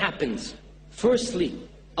 what happens? Firstly,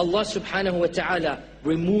 Allah subhanahu wa ta'ala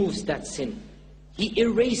removes that sin. He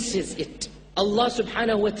erases it. Allah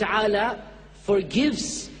subhanahu wa ta'ala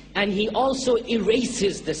forgives and He also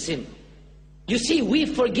erases the sin. You see, we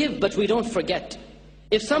forgive but we don't forget.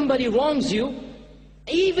 If somebody wrongs you,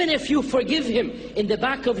 even if you forgive him, in the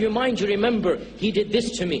back of your mind you remember, he did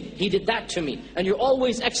this to me, he did that to me, and you're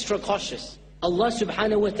always extra cautious. Allah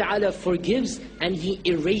subhanahu wa ta'ala forgives and He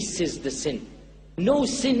erases the sin. No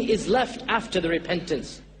sin is left after the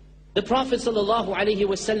repentance. The Prophet sallallahu alaihi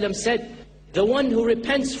wasallam said, the one who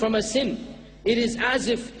repents from a sin, it is as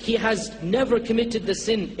if he has never committed the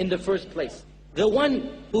sin in the first place. The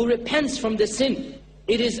one who repents from the sin,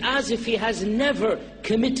 it is as if he has never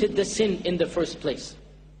committed the sin in the first place.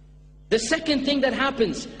 The second thing that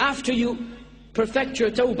happens after you perfect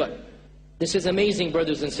your tawbah, this is amazing,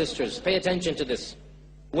 brothers and sisters, pay attention to this.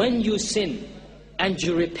 When you sin and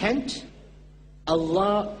you repent,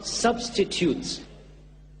 Allah substitutes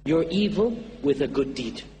your evil with a good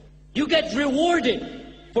deed. You get rewarded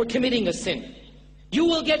for committing a sin. You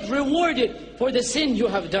will get rewarded for the sin you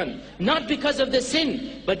have done. Not because of the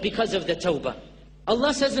sin, but because of the tawbah.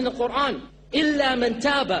 Allah says in the Quran, إِلَّا مَنْ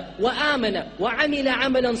تَابَ وَآمَنَ وَعَمِلَ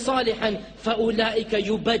عَمَلًا صَالِحًا فَأُولَٰئِكَ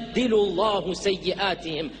يُبَدِّلُ اللَّهُ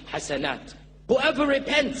سَيِّئَاتِهِمْ حَسَنَاتٍ. Whoever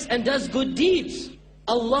repents and does good deeds,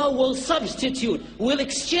 Allah will substitute, will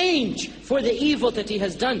exchange for the evil that he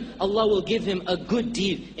has done. Allah will give him a good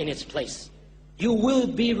deed in its place. You will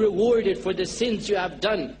be rewarded for the sins you have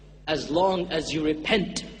done as long as you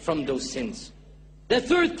repent from those sins. The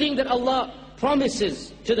third thing that Allah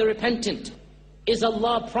promises to the repentant is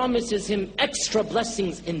Allah promises him extra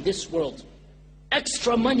blessings in this world.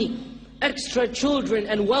 Extra money, extra children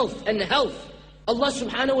and wealth and health. Allah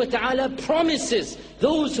subhanahu wa ta'ala promises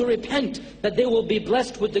those who repent that they will be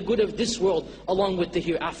blessed with the good of this world along with the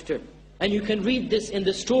hereafter. And you can read this in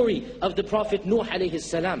the story of the Prophet Nuh alayhi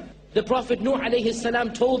salam. The Prophet Nuh alayhi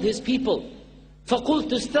salam told his people, فَقُلْتُ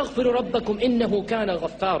اسْتَغْفِرُ رَبَّكُمْ إِنَّهُ كَانَ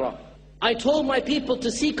غَفَّارًا. I told my people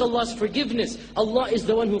to seek Allah's forgiveness. Allah is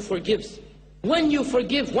the one who forgives. When you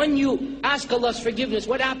forgive, when you ask Allah's forgiveness,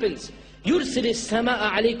 what happens? يُرْسِلِ السَّمَاءَ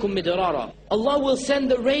عَلَيْكُمْ مِدْرَارًا. Allah will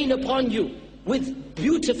send the rain upon you with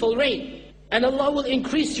beautiful rain. And Allah will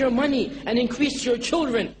increase your money and increase your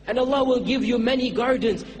children. And Allah will give you many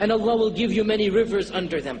gardens. And Allah will give you many rivers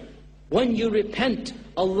under them. When you repent,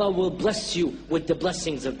 Allah will bless you with the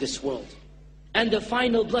blessings of this world. And the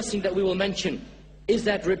final blessing that we will mention is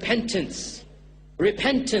that repentance.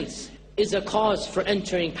 Repentance is a cause for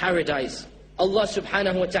entering paradise. Allah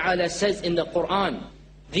subhanahu wa ta'ala says in the Quran,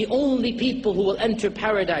 the only people who will enter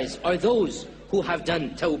paradise are those who have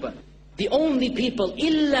done tawbah. The only people,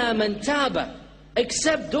 إِلَّا مَنْ تَابَ,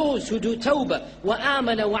 except those who do tawbah,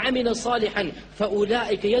 وَآمَنَ وَعَمِلَ صَالِحًا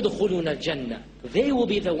فَأُولَٰئِكَ يَدْخُلُونَ الْجَنَّةِ. They will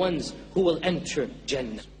be the ones who will enter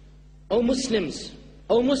Jannah. O Muslims,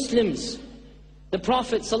 the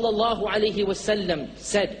Prophet sallallahu alaihi wasallam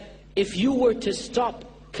said, if you were to stop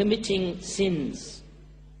committing sins,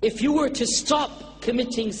 if you were to stop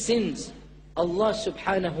committing sins, Allah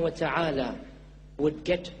subhanahu wa ta'ala would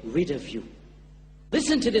get rid of you.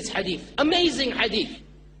 Listen to this hadith, amazing hadith.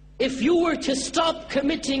 If you were to stop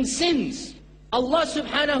committing sins, Allah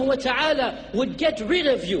subhanahu wa ta'ala would get rid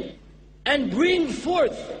of you and bring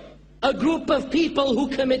forth a group of people who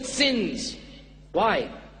commit sins. Why?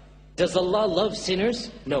 Does Allah love sinners?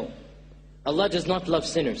 No. Allah does not love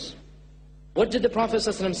sinners. What did the Prophet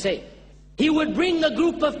ﷺ say? He would bring a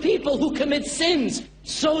group of people who commit sins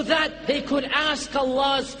so that they could ask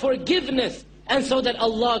Allah's forgiveness and so that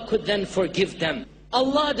Allah could then forgive them.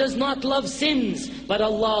 Allah does not love sins, but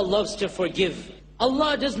Allah loves to forgive.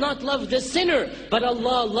 Allah does not love the sinner, but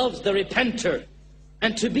Allah loves the repenter.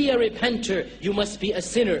 And to be a repenter, you must be a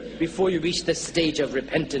sinner before you reach the stage of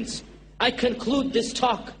repentance. I conclude this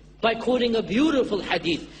talk by quoting a beautiful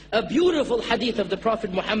hadith of the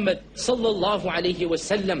Prophet Muhammad sallallahu alaihi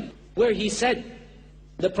wasallam, where he said,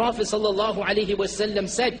 the Prophet sallallahu alaihi wasallam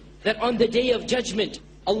said that on the day of judgment,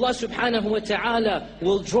 Allah subhanahu wa ta'ala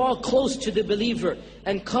will draw close to the believer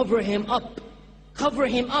and cover him up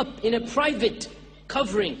in a private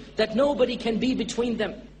covering that nobody can be between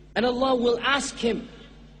them. And Allah will ask him,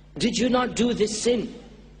 did you not do this sin?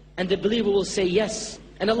 And the believer will say yes.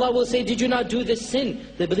 And Allah will say, did you not do this sin?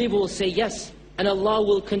 The believer will say yes. And Allah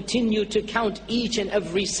will continue to count each and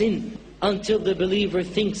every sin until the believer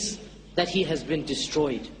thinks that he has been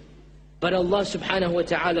destroyed. But Allah subhanahu wa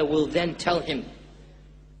ta'ala will then tell him,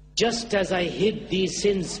 just as I hid these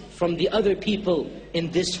sins from the other people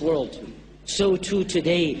in this world, so too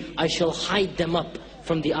today I shall hide them up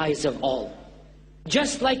from the eyes of all.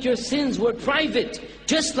 Just like your sins were private,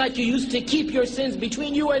 just like you used to keep your sins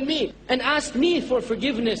between you and me and ask me for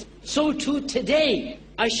forgiveness, so too today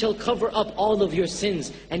I shall cover up all of your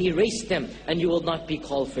sins and erase them, and you will not be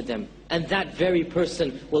called for them. And that very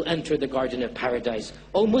person will enter the garden of paradise.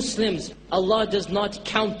 O Muslims, Allah does not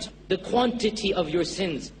count the quantity of your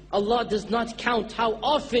sins. Allah does not count how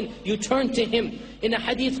often you turn to Him. In a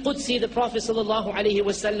hadith Qudsi, the Prophet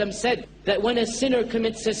ﷺ said that when a sinner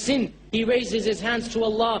commits a sin, he raises his hands to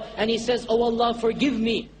Allah and he says, "Oh Allah, forgive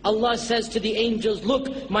me." Allah says to the angels,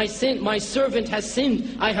 "Look, my servant has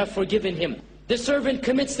sinned, I have forgiven him." The servant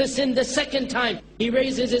commits the sin the second time. He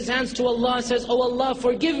raises his hands to Allah and says, "Oh Allah,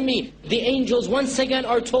 forgive me." The angels once again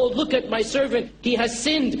are told, "Look at my servant, he has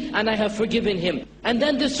sinned and I have forgiven him." And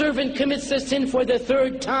then the servant commits the sin for the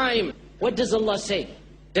third time. What does Allah say?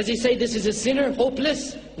 Does He say this is a sinner,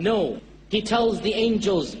 hopeless? No. He tells the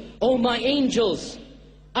angels, "Oh my angels,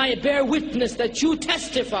 I bear witness that you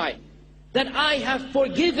testify that I have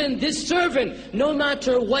forgiven this servant no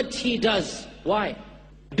matter what he does." Why?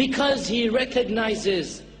 Because he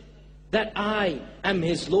recognizes that I am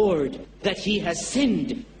his Lord, that he has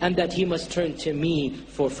sinned, and that he must turn to me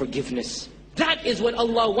for forgiveness. That is what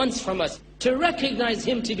Allah wants from us, to recognize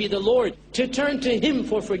Him to be the Lord, to turn to Him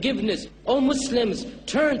for forgiveness. O Muslims,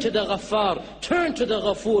 turn to the Ghaffar, turn to the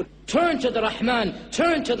Ghafoor, turn to the Rahman,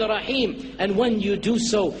 turn to the Rahim. And when you do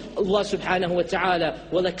so, Allah subhanahu wa ta'ala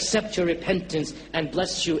will accept your repentance and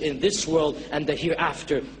bless you in this world and the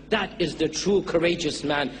hereafter. That is the true courageous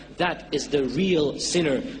man. That is the real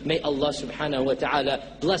sinner. May Allah subhanahu wa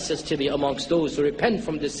ta'ala bless us to be amongst those who repent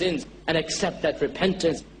from the sins and accept that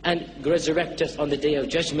repentance and resurrect us on the Day of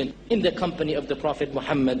Judgment in the company of the Prophet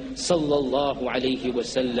Muhammad sallallahu alayhi wa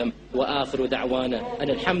sallam. Wa akhiru da'wana and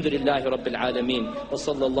alhamdulillahi rabbil alameen wa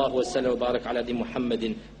sallallahu wa sallam wa barak ala di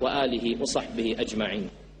Muhammadin wa alihi wa sahbihi ajma'in.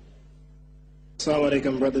 Assalamu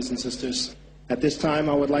alaikum, brothers and sisters. At this time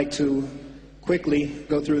I would like to quickly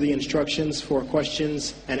go through the instructions for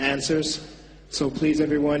questions and answers. So please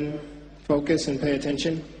everyone focus and pay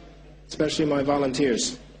attention, especially my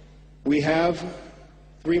volunteers. We have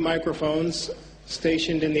 3 microphones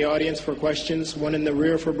stationed in the audience for questions, one in the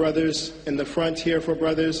rear for brothers, in the front here for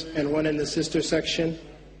brothers, and one in the sister section.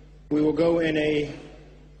 We will go in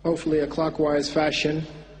hopefully a clockwise fashion.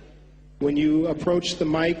 When you approach the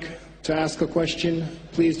mic to ask a question,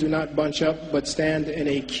 please do not bunch up, but stand in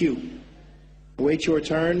a queue. Wait your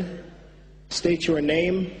turn, state your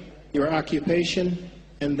name, your occupation,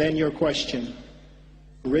 and then your question.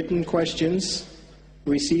 Written questions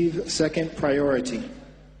receive second priority.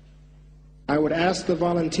 I would ask the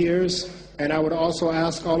volunteers, and I would also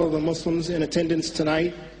ask all of the Muslims in attendance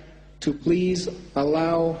tonight to please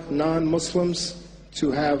allow non-Muslims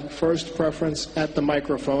to have first preference at the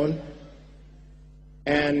microphone.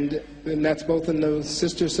 And that's both in the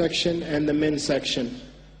sister section and the men's section.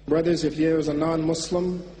 Brothers, if there is a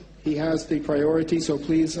non-Muslim, he has the priority, so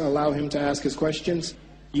please allow him to ask his questions.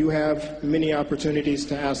 You have many opportunities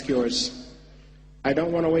to ask yours. I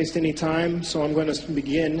don't want to waste any time, so I'm going to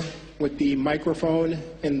begin with the microphone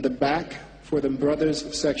in the back for the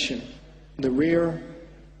brothers section. The rear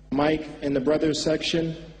mic in the brothers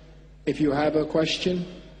section. If you have a question.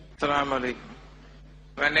 Assalamu alaikum.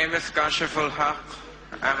 My name is Kashiful Haq.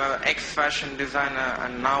 I'm an ex-fashion designer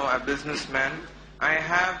and now a businessman. I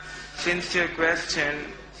have a sincere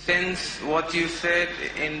question. Since what you said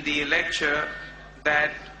in the lecture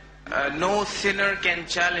that no sinner can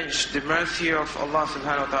challenge the mercy of Allah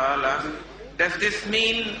subhanahu wa ta'ala, does this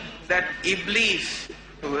mean that Iblis,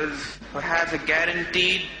 who has a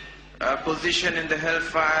guaranteed position in the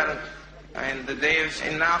hellfire in the days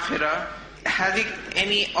in Akhirah, has he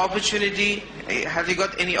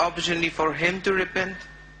got any opportunity for him to repent?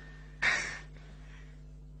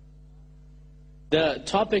 The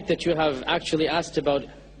topic that you have actually asked about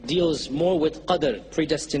deals more with qadr,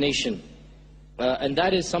 predestination. And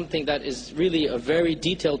that is something that is really a very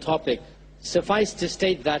detailed topic. Suffice to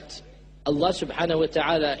state that Allah subhanahu wa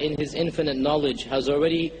ta'ala in His infinite knowledge has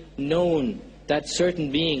already known that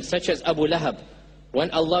certain beings, such as Abu Lahab, when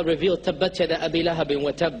Allah revealed Tabbat yada Abi Lahabin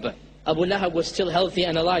wa tabba, Abu Lahab was still healthy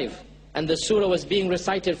and alive, and the surah was being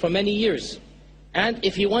recited for many years. And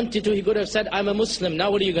if he wanted to, he could have said, "I'm a Muslim, now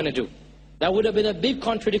what are you going to do?" That would have been a big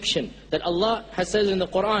contradiction, that Allah has said in the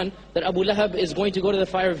Quran that Abu Lahab is going to go to the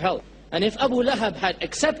fire of hell. And if Abu Lahab had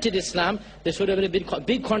accepted Islam, this would have been a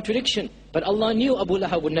big contradiction. But Allah knew Abu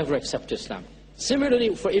Lahab would never accept Islam.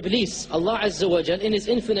 Similarly for Iblis, Allah Azza wa Jal in His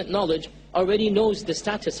infinite knowledge already knows the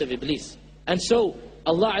status of Iblis. And so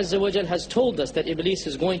Allah Azza wa Jal has told us that Iblis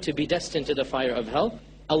is going to be destined to the fire of hell,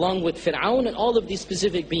 along with Fir'aun and all of these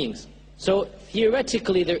specific beings. So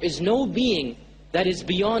theoretically there is no being that is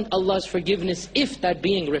beyond Allah's forgiveness if that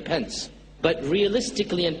being repents. But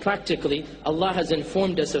realistically and practically, Allah has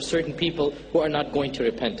informed us of certain people who are not going to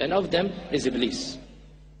repent. And of them is Iblis.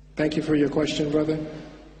 Thank you for your question, brother.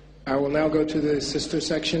 I will now go to the sister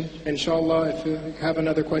section. Inshallah, if you have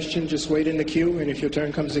another question, just wait in the queue, and if your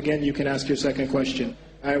turn comes again, you can ask your second question.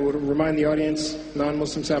 I would remind the audience,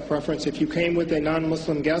 non-Muslims have preference. If you came with a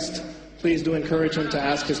non-Muslim guest, please do encourage him to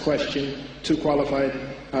ask his question to qualified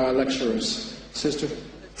lecturers. Sister.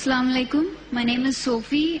 Assalamu alaikum. My name is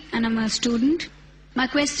Sophie and I'm a student. My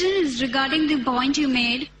question is regarding the point you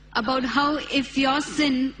made about how if your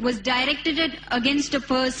sin was directed against a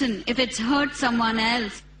person, if it's hurt someone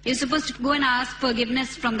else, you're supposed to go and ask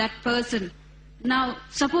forgiveness from that person. Now,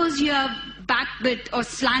 suppose you have backbit or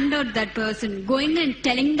slandered that person, going and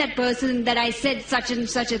telling that person that I said such and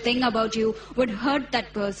such a thing about you would hurt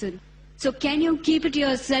that person. So can you keep it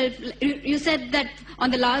yourself? You said that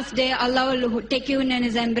on the last day Allah will take you in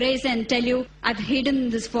His embrace and tell you, I've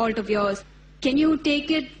hidden this fault of yours. Can you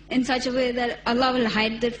take it in such a way that Allah will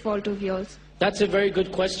hide that fault of yours? That's a very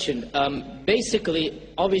good question. Basically,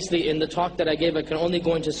 obviously in the talk that I gave, I can only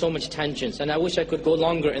go into so much tangents, and I wish I could go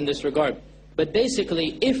longer in this regard. But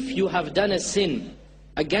basically, if you have done a sin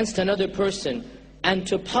against another person, and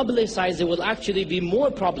to publicize it will actually be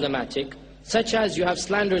more problematic, such as you have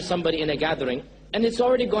slandered somebody in a gathering, and it's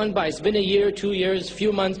already gone by. It's been a year, 2 years,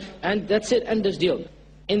 few months, and that's it, end of deal.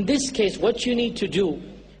 In this case, what you need to do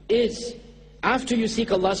is, after you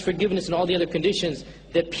seek Allah's forgiveness and all the other conditions,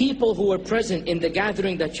 the people who were present in the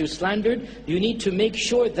gathering that you slandered, you need to make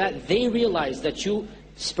sure that they realize that you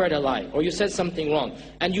spread a lie, or you said something wrong.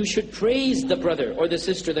 And you should praise the brother or the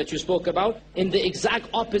sister that you spoke about in the exact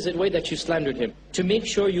opposite way that you slandered him, to make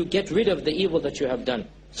sure you get rid of the evil that you have done.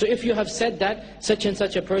 So if you have said that such and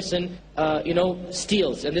such a person,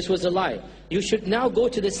 steals, and this was a lie, you should now go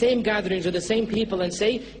to the same gatherings or the same people and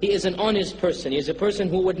say, he is an honest person, he is a person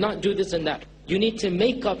who would not do this and that. You need to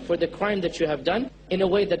make up for the crime that you have done in a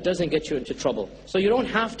way that doesn't get you into trouble. So you don't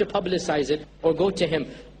have to publicize it or go to him.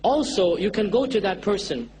 Also, you can go to that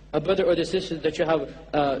person, a brother or the sister that you have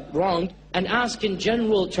wronged, and ask in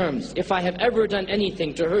general terms, if I have ever done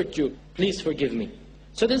anything to hurt you, please forgive me.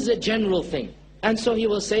 So this is a general thing. And so he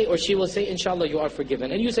will say, or she will say, inshallah, you are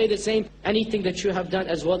forgiven. And you say the same, anything that you have done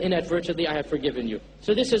as well, inadvertently, I have forgiven you.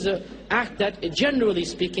 So this is an act that, generally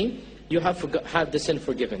speaking, you have the sin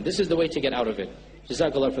forgiven. This is the way to get out of it.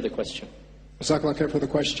 Jazakallah for the question. Jazakallah khair for the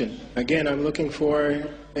question. Again, I'm looking for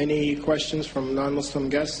any questions from non-Muslim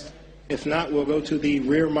guests. If not, we'll go to the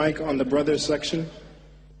rear mic on the brothers section.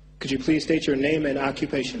 Could you please state your name and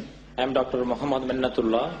occupation? I'm Dr. Muhammad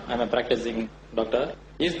Minnatullah. I'm a practicing doctor.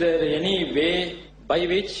 Is there any way by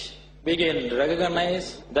which we can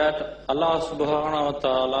recognize that Allah subhanahu wa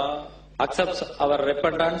ta'ala accepts our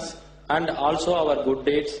repentance and also our good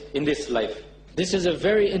deeds in this life? This is a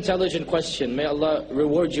very intelligent question. May Allah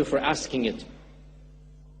reward you for asking it.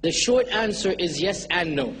 The short answer is yes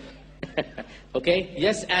and no. Okay?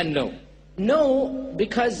 Yes and no. No,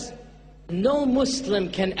 because no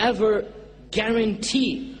Muslim can ever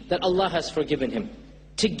guarantee that Allah has forgiven him.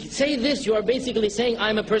 To say this, you are basically saying,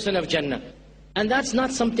 I'm a person of Jannah. And that's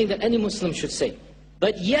not something that any Muslim should say.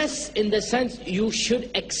 But yes, in the sense, you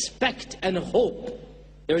should expect and hope.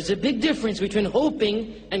 There is a big difference between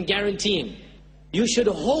hoping and guaranteeing. You should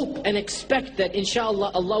hope and expect that,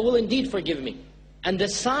 inshallah, Allah will indeed forgive me. And the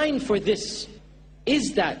sign for this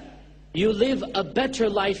is that you live a better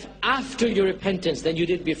life after your repentance than you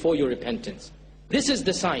did before your repentance. This is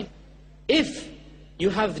the sign. If you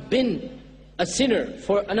have been a sinner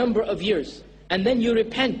for a number of years, and then you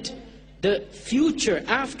repent, the future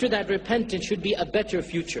after that repentance should be a better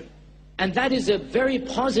future. And that is a very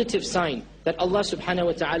positive sign that Allah subhanahu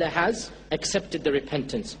wa ta'ala has accepted the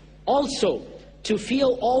repentance. Also, to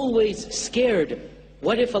feel always scared,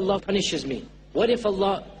 what if Allah punishes me? What if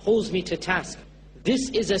Allah holds me to task? This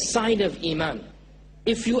is a sign of Iman.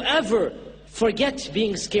 If you ever forget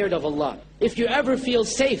being scared of Allah, if you ever feel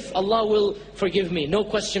safe, Allah will forgive me, no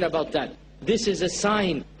question about that. This is a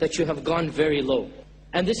sign that you have gone very low.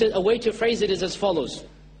 And this is a way to phrase it is as follows.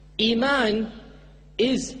 Iman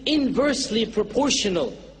is inversely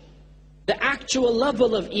proportional The actual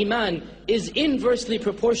level of iman is inversely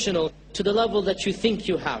proportional to the level that you think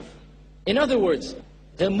you have. In other words,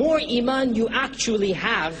 the more iman you actually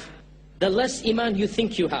have, the less iman you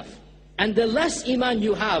think you have. And the less iman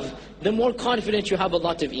you have, the more confident you have a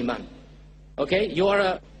lot of iman. Okay? You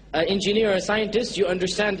are an engineer or a scientist, you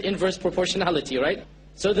understand inverse proportionality, right?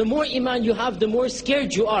 So the more iman you have, the more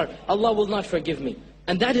scared you are, Allah will not forgive me.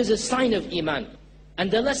 And that is a sign of iman. And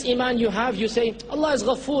the less iman you have, you say, Allah is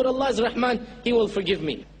Ghafoor, Allah is Rahman, He will forgive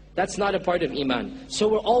me. That's not a part of iman. So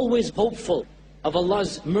we're always hopeful of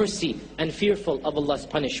Allah's mercy and fearful of Allah's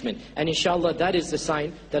punishment. And inshallah, that is the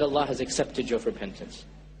sign that Allah has accepted your repentance.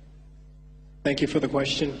 Thank you for the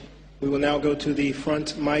question. We will now go to the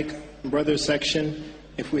front mic, brother section.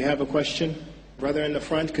 If we have a question, brother in the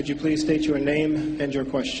front, could you please state your name and your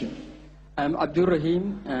question? I'm Abdul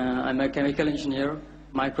Rahim. I'm a chemical engineer.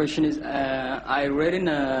 My question is, I read in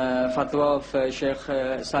a fatwa of Sheikh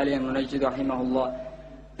Salih al-Munajjid rahimahullah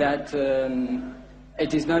that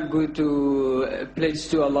it is not good to pledge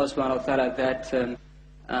to Allah subhanahu wa ta'ala that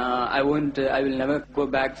I will never go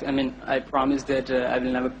back. I mean, I promise that I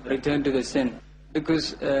will never return to the sin,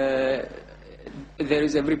 because there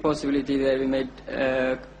is every possibility that we may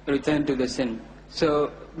return to the sin.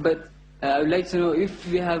 So, but I would like to know, if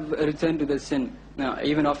we have returned to the sin,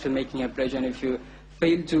 even after making a pledge, and if you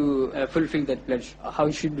fail to fulfill that pledge, how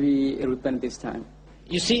should we repent this time?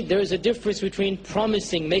 You see, there is a difference between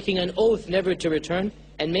promising, making an oath never to return,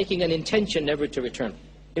 and making an intention never to return.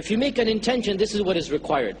 If you make an intention, this is what is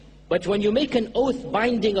required. But when you make an oath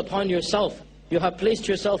binding upon yourself, you have placed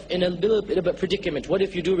yourself in a little bit of a predicament. What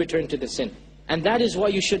if you do return to the sin? And that is why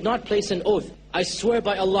you should not place an oath. I swear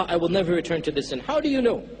by Allah, I will never return to the sin. How do you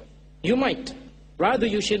know? You might. Rather,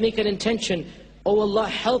 you should make an intention, oh Allah,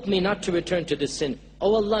 help me not to return to this sin.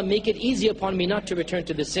 Oh Allah, make it easy upon me not to return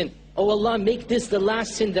to this sin. Oh Allah, make this the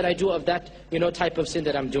last sin that I do of that, type of sin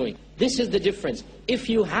that I'm doing. This is the difference. If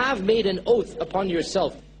you have made an oath upon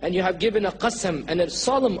yourself, and you have given a qasam and a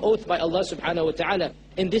solemn oath by Allah subhanahu wa ta'ala,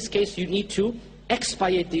 in this case you need to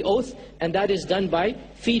expiate the oath, and that is done by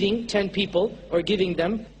feeding 10 people, or giving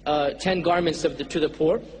them 10 garments to the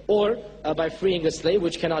poor, or by freeing a slave,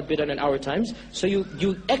 which cannot be done in our times. So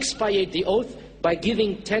you expiate the oath by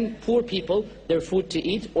giving 10 poor people their food to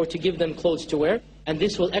eat, or to give them clothes to wear, and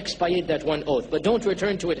this will expiate that one oath. But don't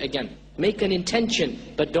return to it again. Make an intention,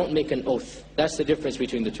 but don't make an oath. That's the difference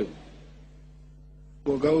between the two.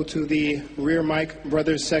 We'll go to the rear mic,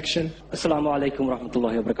 brothers section. Assalamu alaikum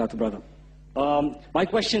warahmatullahi wabarakatuh, brother. My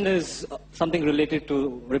question is something related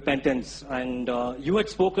to repentance, and you had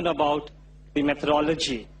spoken about the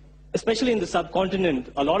methodology. Especially in the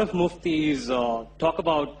subcontinent, a lot of muftis talk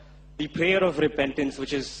about the prayer of repentance,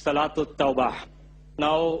 which is Salatul Tawbah.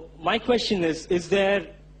 Now, my question is there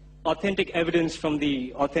authentic evidence from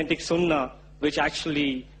the authentic Sunnah which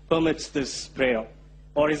actually permits this prayer?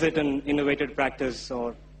 Or is it an innovated practice?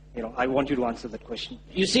 Or, I want you to answer that question.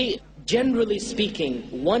 You see, generally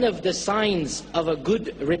speaking, one of the signs of a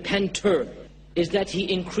good repenter is that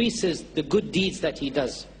he increases the good deeds that he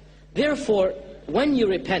does. Therefore, when you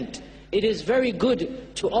repent, it is very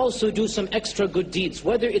good to also do some extra good deeds,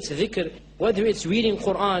 whether it's dhikr, whether it's reading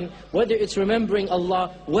Quran, whether it's remembering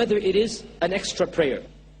Allah, whether it is an extra prayer.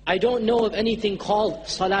 I don't know of anything called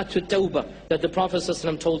Salatul Tawbah that the Prophet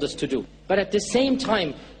ﷺ told us to do. But at the same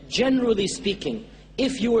time, generally speaking,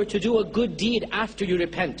 if you were to do a good deed after you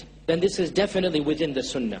repent, then this is definitely within the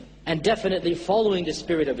Sunnah, and definitely following the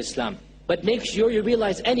spirit of Islam. But make sure you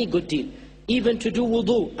realize any good deed, even to do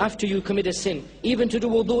wudu after you commit a sin, even to do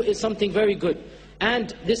wudu is something very good.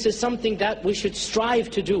 And this is something that we should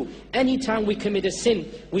strive to do. Anytime we commit a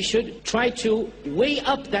sin, we should try to weigh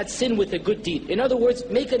up that sin with a good deed. In other words,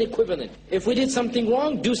 make an equivalent. If we did something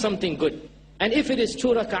wrong, do something good. And if it is 2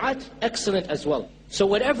 rak'at, excellent as well. So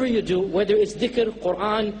whatever you do, whether it's dhikr,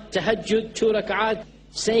 Quran, tahajjud, 2 rak'at,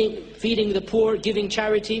 saying, feeding the poor, giving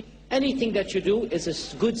charity, anything that you do is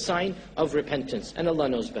a good sign of repentance. And Allah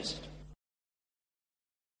knows best.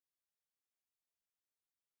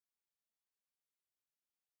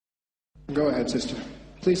 Go ahead, sister.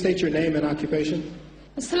 Please state your name and occupation.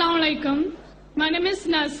 Assalamu alaikum. My name is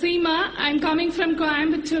Nasima. I'm coming from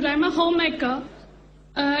Coimbatore. I'm a homemaker.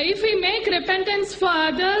 If we make repentance for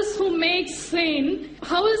others who make sin,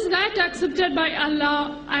 how is that accepted by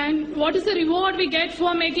Allah? And what is the reward we get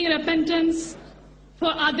for making repentance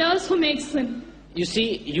for others who make sin? You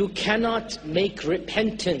see, you cannot make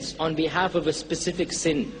repentance on behalf of a specific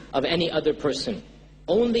sin of any other person.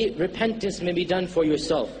 Only repentance may be done for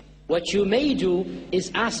yourself. What you may do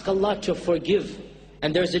is ask Allah to forgive.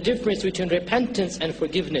 And there's a difference between repentance and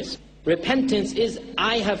forgiveness. Repentance is,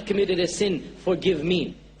 I have committed a sin, forgive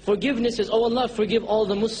me. Forgiveness is, oh Allah, forgive all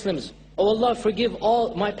the Muslims. Oh Allah, forgive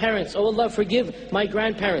all my parents. Oh Allah, forgive my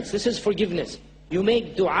grandparents. This is forgiveness. You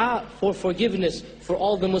make dua for forgiveness for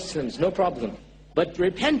all the Muslims, no problem. But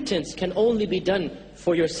repentance can only be done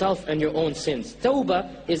for yourself and your own sins. Tawbah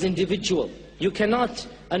is individual. You cannot,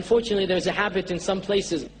 unfortunately there's a habit in some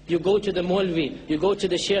places, you go to the Maulvi, you go to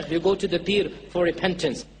the Sheikh, you go to the Pir for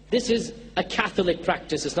repentance. This is a Catholic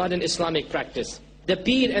practice, it's not an Islamic practice. The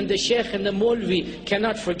Pir and the Sheikh and the Maulvi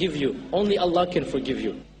cannot forgive you. Only Allah can forgive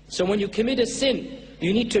you. So when you commit a sin,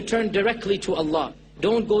 you need to turn directly to Allah.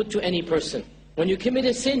 Don't go to any person. When you commit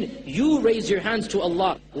a sin, you raise your hands to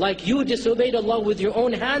Allah. Like you disobeyed Allah with your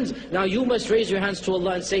own hands, now you must raise your hands to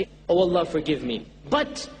Allah and say, oh Allah, forgive me.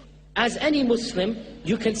 But as any Muslim,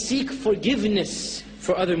 you can seek forgiveness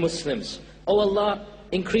for other Muslims. Oh Allah,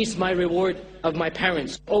 increase my reward of my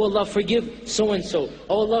parents. Oh Allah, forgive so-and-so.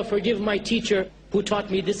 Oh Allah, forgive my teacher who taught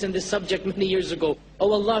me this and this subject many years ago.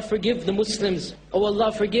 Oh Allah, forgive the Muslims. Oh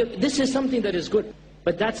Allah, forgive. This is something that is good.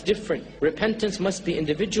 But that's different. Repentance must be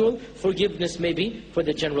individual. Forgiveness may be for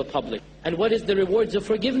the general public. And what is the rewards of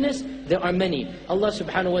forgiveness? There are many. Allah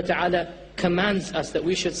subhanahu wa ta'ala commands us that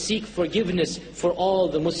we should seek forgiveness for all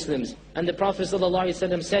the Muslims. And the Prophet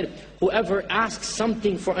ﷺ said, whoever asks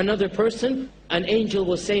something for another person, an angel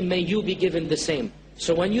will say, may you be given the same.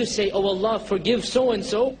 So when you say, oh Allah, forgive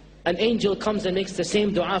so-and-so, an angel comes and makes the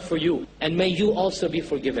same dua for you, and may you also be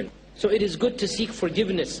forgiven. So it is good to seek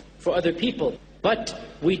forgiveness for other people, but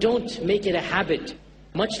we don't make it a habit,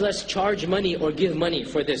 much less charge money or give money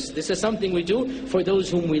for this. This is something we do for those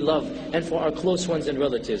whom we love and for our close ones and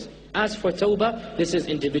relatives. As for tawbah, this is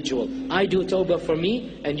individual. I do tawbah for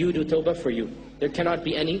me and you do tawbah for you. There cannot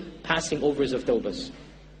be any passing overs of tawbahs.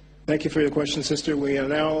 Thank you for your question, sister. We are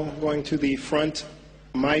now going to the front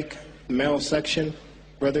mic male section.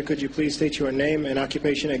 Brother, could you please state your name and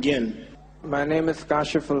occupation again? My name is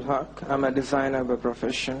Kashiful Haq. I'm a designer by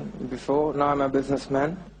profession. Now I'm a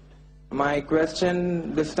businessman. My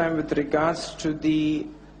question this time with regards to the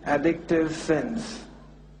addictive sins,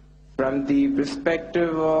 from the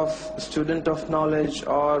perspective of student of knowledge,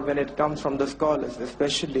 or when it comes from the scholars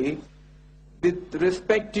especially, with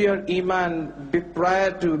respect to your iman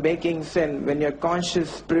prior to making sin, when your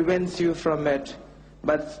conscience prevents you from it,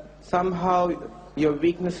 but somehow your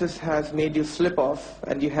weaknesses has made you slip off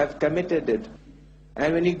and you have committed it.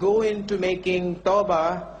 And when you go into making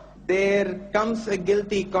tawbah, there comes a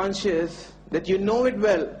guilty conscience that you know it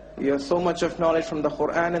well. You have so much of knowledge from the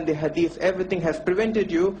Quran and the Hadith, everything has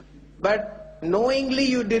prevented you, but knowingly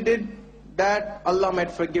you did it, that Allah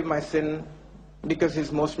might forgive my sin because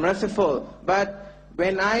He's most merciful. But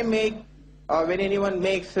when I make, or when anyone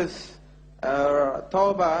makes his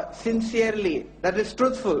tawbah sincerely, that is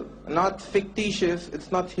truthful, not fictitious,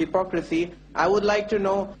 it's not hypocrisy, I would like to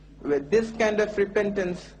know, with this kind of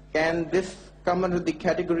repentance, can this come under the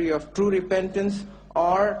category of true repentance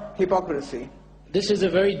or hypocrisy? This is a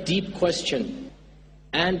very deep question,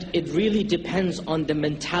 and it really depends on the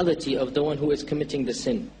mentality of the one who is committing the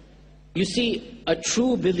sin. You see, a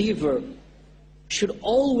true believer should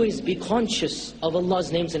always be conscious of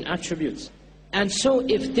Allah's names and attributes. And so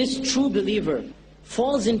if this true believer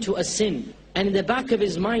falls into a sin, and in the back of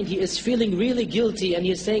his mind he is feeling really guilty, and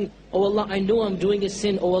he is saying, oh Allah, I know I'm doing a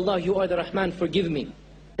sin, oh Allah, you are the Rahman, forgive me,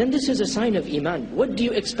 then this is a sign of iman. What do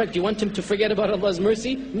you expect? You want him to forget about Allah's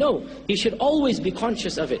mercy? No, he should always be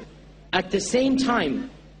conscious of it. At the same time,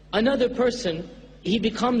 another person, he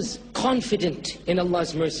becomes confident in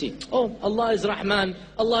Allah's mercy. Oh, Allah is Rahman,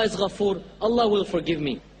 Allah is Ghafoor, Allah will forgive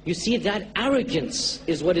me. You see, that arrogance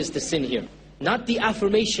is what is the sin here, not the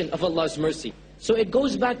affirmation of Allah's mercy. So it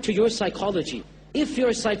goes back to your psychology. If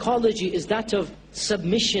your psychology is that of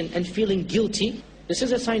submission and feeling guilty, this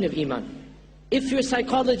is a sign of iman. If your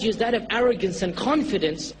psychology is that of arrogance and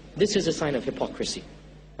confidence, this is a sign of hypocrisy.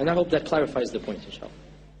 And I hope that clarifies the point, inshallah.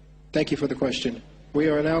 Thank you for the question. We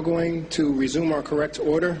are now going to resume our correct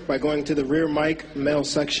order by going to the rear mic male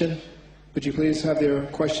section. Would you please have your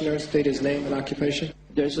questioner state his name and occupation?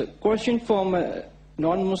 There's a question from a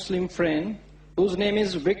non-Muslim friend whose name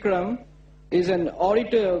is Vikram, is an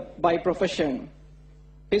auditor by profession.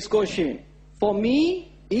 His question: for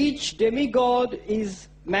me, each demigod is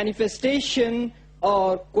manifestation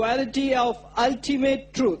or quality of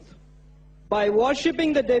ultimate truth. By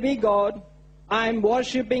worshipping the demigod, I am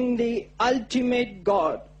worshipping the ultimate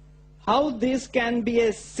God. How this can be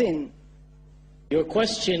a sin? Your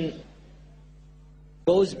question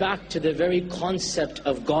goes back to the very concept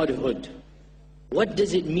of godhood. What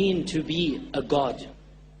does it mean to be a God?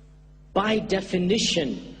 By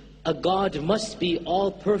definition, a God must be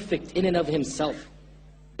all perfect in and of himself.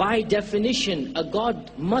 by definition, a God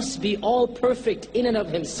must be all perfect in and of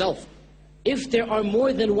himself. If there are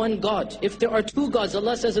more than one God, if there are two gods,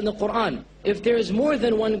 Allah says in the Quran, if there is more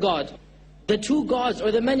than one God, the two gods or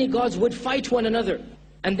the many gods would fight one another.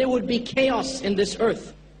 And there would be chaos in this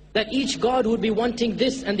earth. That each God would be wanting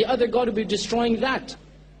this and the other God would be destroying that.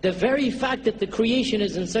 The very fact that the creation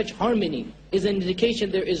is in such harmony is an indication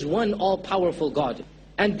there is one all-powerful God.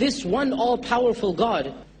 And this one all-powerful God,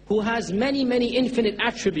 who has many, many infinite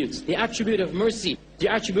attributes, the attribute of mercy, the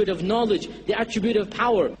attribute of knowledge, the attribute of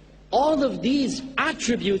power, all of these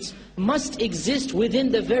attributes must exist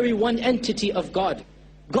within the very one entity of God.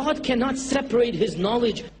 God cannot separate His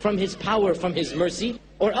knowledge from His power, from His mercy,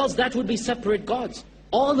 or else that would be separate gods.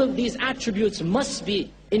 All of these attributes must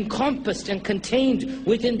be encompassed and contained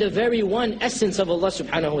within the very one essence of Allah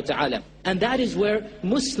subhanahu wa ta'ala. And that is where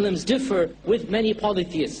Muslims differ with many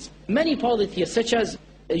polytheists. Many polytheists, such as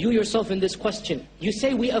you yourself in this question, you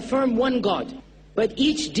say we affirm one God, but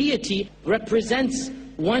each deity represents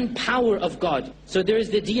one power of God. So there is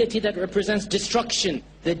the deity that represents destruction,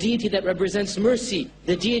 the deity that represents mercy,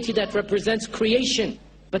 the deity that represents creation.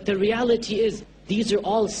 But the reality is, these are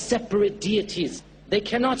all separate deities. They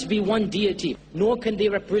cannot be one deity, nor can they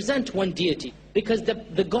represent one deity. Because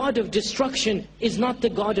the God of destruction is not the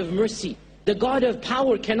God of mercy. The God of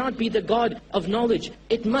power cannot be the God of knowledge.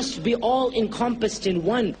 It must be all encompassed in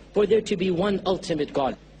one for there to be one ultimate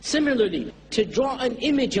God. Similarly, to draw an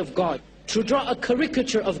image of God, to draw a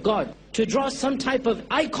caricature of God, to draw some type of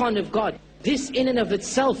icon of God, this in and of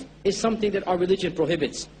itself is something that our religion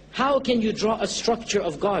prohibits. How can you draw a structure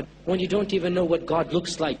of God when you don't even know what God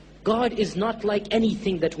looks like? God is not like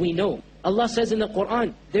anything that we know. Allah says in the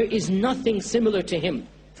Quran, there is nothing similar to Him.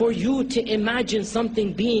 For you to imagine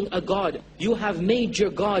something being a God, you have made your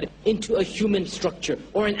God into a human structure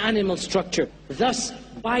or an animal structure. Thus,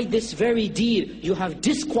 by this very deed, you have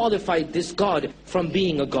disqualified this God from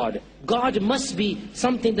being a God. God must be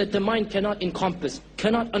something that the mind cannot encompass,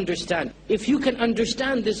 cannot understand. If you can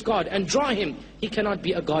understand this God and draw Him, He cannot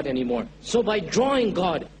be a God anymore. So by drawing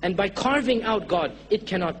God and by carving out God, it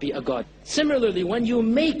cannot be a God. Similarly, when you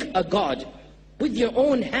make a God with your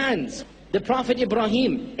own hands, the Prophet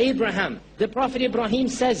Abraham, the Prophet Ibrahim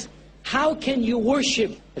says, how can you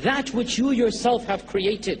worship that which you yourself have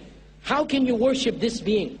created? How can you worship this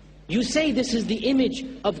being? You say this is the image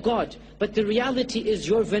of God, but the reality is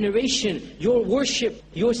your veneration, your worship,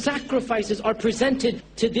 your sacrifices are presented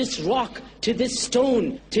to this rock, to this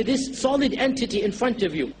stone, to this solid entity in front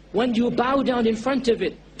of you. When you bow down in front of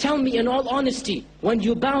it, tell me in all honesty, when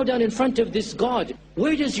you bow down in front of this God,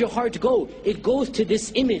 where does your heart go? It goes to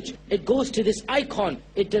this image, it goes to this icon.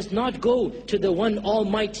 It does not go to the one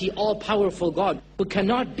almighty, all-powerful God who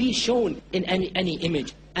cannot be shown in any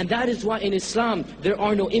image. And that is why in Islam, there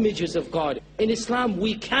are no images of God. In Islam,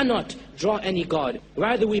 we cannot draw any God.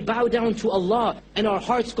 Rather, we bow down to Allah and our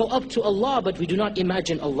hearts go up to Allah, but we do not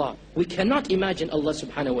imagine Allah. We cannot imagine Allah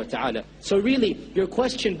subhanahu wa ta'ala. So really, your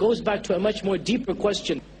question goes back to a much more deeper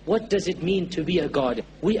question. What does it mean to be a God?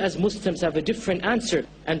 We as Muslims have a different answer,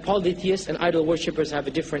 and polytheists and idol worshippers have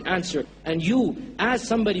a different answer. And you, as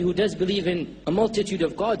somebody who does believe in a multitude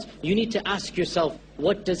of gods, you need to ask yourself,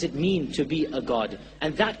 what does it mean to be a God?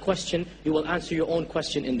 And that question, you will answer your own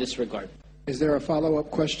question in this regard. Is there a follow-up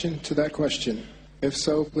question to that question? If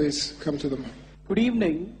so, please come to the mic. Good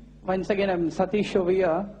evening. Once again, I'm Satish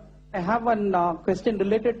Shovia. I have one question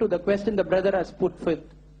related to the question the brother has put forth.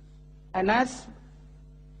 And as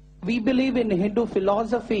we believe in Hindu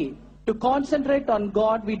philosophy, to concentrate on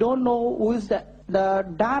God, we don't know who is the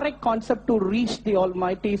direct concept to reach the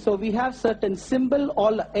Almighty. So we have certain symbol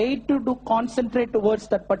or aid to concentrate towards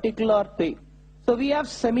that particular thing. So we have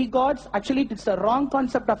semi-gods. Actually, it's the wrong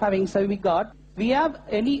concept of having semi-god. We have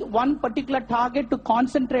any one particular target to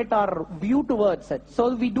concentrate our view towards it.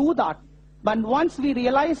 So we do that. But once we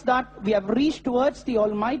realize that we have reached towards the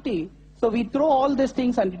Almighty, so we throw all these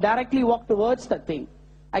things and directly walk towards the thing.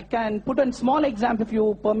 I can put a small example if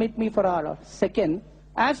you permit me for a second.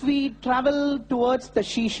 As we travel towards the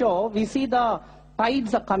seashore, we see the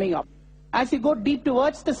tides are coming up. As we go deep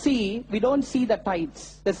towards the sea, we don't see the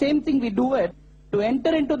tides. The same thing we do it to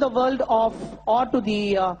enter into the world of, or to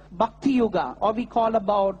the Bhakti Yuga, or we call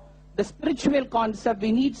about the spiritual concept.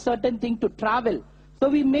 We need certain thing to travel. So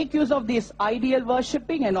we make use of this ideal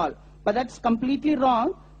worshipping and all. But that's completely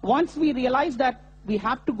wrong. Once we realize that we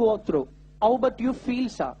have to go through. How about you feel,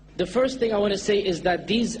 sir? The first thing I want to say is that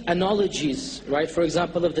these analogies, right, for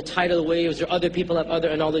example, of the tidal waves, or other people have other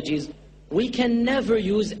analogies, we can never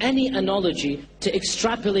use any analogy to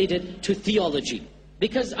extrapolate it to theology.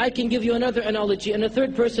 Because I can give you another analogy, and a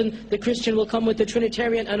third person, the Christian, will come with the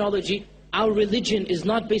Trinitarian analogy, Our religion is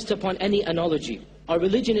not based upon any analogy. Our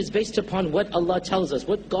religion is based upon what Allah tells us,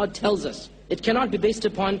 what God tells us. It cannot be based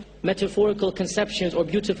upon metaphorical conceptions or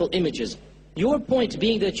beautiful images. Your point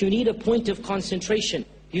being that you need a point of concentration.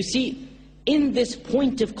 You see, in this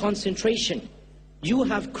point of concentration, you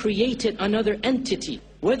have created another entity,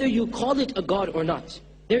 whether you call it a God or not.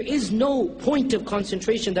 There is no point of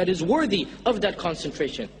concentration that is worthy of that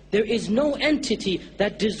concentration. There is no entity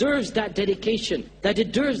that deserves that dedication, that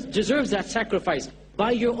it deserves that sacrifice.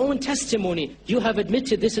 By your own testimony, you have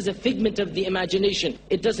admitted this is a figment of the imagination.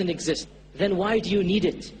 It doesn't exist. Then why do you need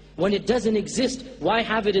it? When it doesn't exist, why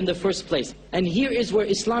have it in the first place? And here is where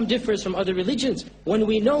Islam differs from other religions. When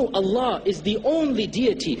we know Allah is the only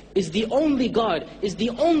deity, is the only God, is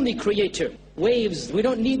the only creator, waves, we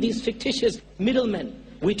don't need these fictitious middlemen.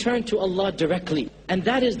 We turn to Allah directly. And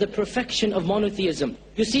that is the perfection of monotheism.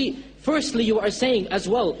 You see, firstly you are saying as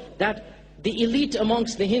well that the elite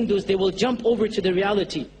amongst the Hindus, they will jump over to the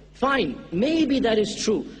reality. Fine, maybe that is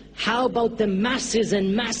true. How about the masses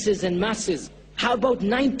and masses and masses? How about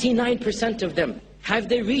 99% of them? Have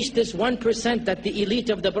they reached this 1% that the elite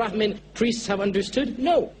of the Brahmin priests have understood?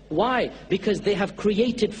 No. Why? Because they have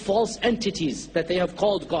created false entities that they have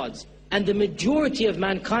called gods. And the majority of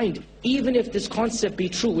mankind, even if this concept be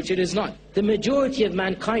true, which it is not, the majority of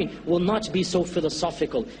mankind will not be so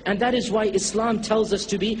philosophical. And that is why Islam tells us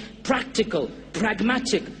to be practical,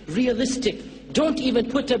 pragmatic, realistic. Don't even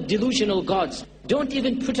put up delusional gods. Don't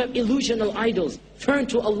even put up illusional idols. Turn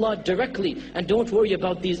to Allah directly and don't worry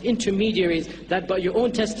about these intermediaries that by your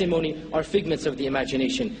own testimony are figments of the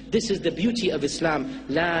imagination. This is the beauty of Islam.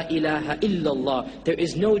 La ilaha illallah. There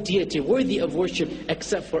is no deity worthy of worship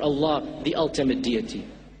except for Allah, the ultimate deity.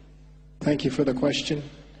 Thank you for the question.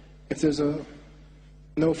 If there's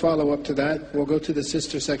no follow-up to that, we'll go to the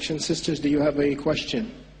sister section. Sisters, do you have a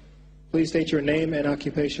question? Please state your name and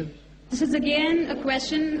occupation. This is again a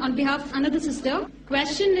question on behalf of another sister.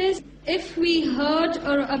 Question is, if we hurt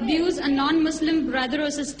or abuse a non-Muslim brother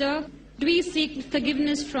or sister, do we seek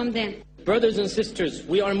forgiveness from them? Brothers and sisters,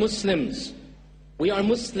 we are Muslims. We are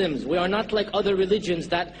Muslims. We are not like other religions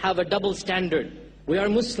that have a double standard. We are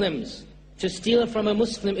Muslims. To steal from a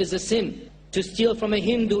Muslim is a sin. To steal from a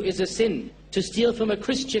Hindu is a sin. To steal from a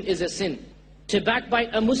Christian is a sin. To backbite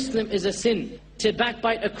a Muslim is a sin. To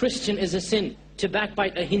backbite a Christian is a sin. To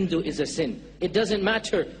backbite a Hindu is a sin. It doesn't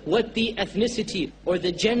matter what the ethnicity or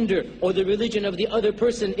the gender or the religion of the other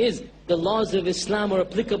person is. The laws of Islam are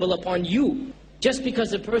applicable upon you. Just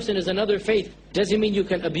because a person is another faith doesn't mean you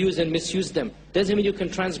can abuse and misuse them. Doesn't mean you can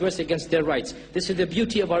transgress against their rights. This is the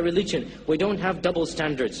beauty of our religion. We don't have double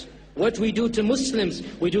standards. What we do to Muslims,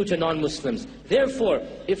 we do to non-Muslims. Therefore,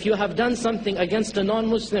 if you have done something against a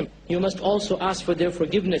non-Muslim, you must also ask for their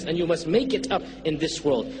forgiveness and you must make it up in this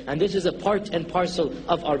world. And this is a part and parcel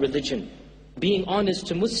of our religion. Being honest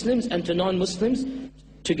to Muslims and to non-Muslims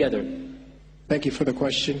together. Thank you for the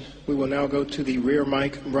question. We will now go to the rear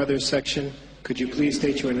mic brothers section. Could you please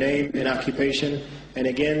state your name and occupation? And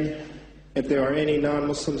again, if there are any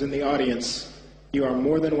non-Muslims in the audience, you are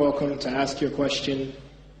more than welcome to ask your question.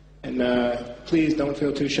 And please don't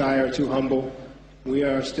feel too shy or too humble. We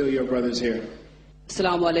are still your brothers here.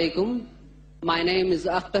 Assalamu alaikum. My name is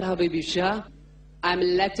Akhtar Habibi Shah. I'm a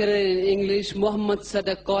lecturer in English, Muhammad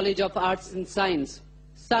Sadaq College of Arts and Science.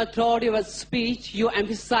 Sir, throughout your speech, you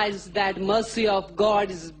emphasized that mercy of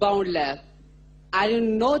God is boundless. I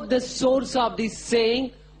don't know the source of this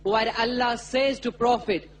saying, where Allah says to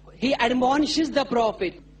Prophet, He admonishes the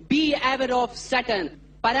Prophet, be aware of Satan.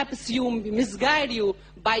 Perhaps you misguide you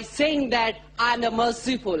by saying that I am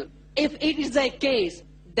merciful. If it is the case,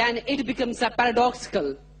 then it becomes a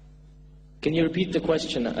paradoxical. Can you repeat the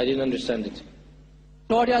question? I didn't understand it.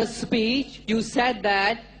 Throughout your speech, you said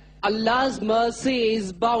that Allah's mercy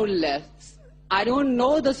is boundless. I don't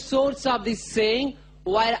know the source of this saying,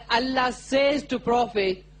 where Allah says to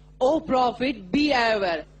Prophet, O Prophet, be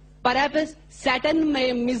aware. Perhaps Satan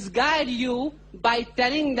may misguide you by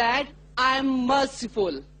telling that I am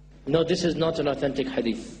merciful. No, this is not an authentic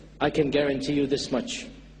hadith. I can guarantee you this much.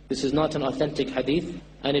 This is not an authentic hadith,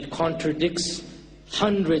 and it contradicts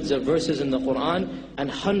hundreds of verses in the Quran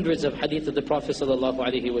and hundreds of hadith of the Prophet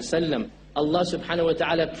ﷺ. Allah subhanahu wa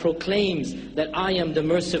ta'ala proclaims that I am the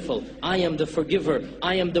merciful, I am the forgiver,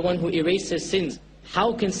 I am the one who erases sins.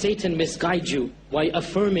 How can Satan misguide you by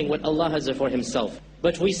affirming what Allah has for Himself?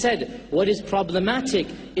 But we said, what is problematic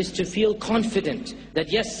is to feel confident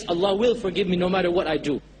that yes, Allah will forgive me no matter what I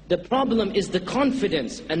do. The problem is the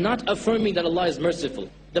confidence and not affirming that Allah is merciful.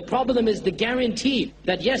 The problem is the guarantee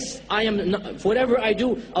that yes, I am not, whatever I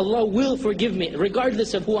do, Allah will forgive me,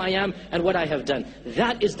 regardless of who I am and what I have done.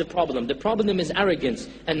 That is the problem. The problem is arrogance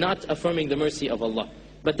and not affirming the mercy of Allah.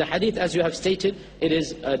 But the hadith, as you have stated, it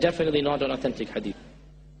is definitely not an authentic hadith.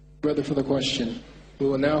 Brother, for the question. We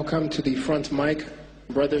will now come to the front mic,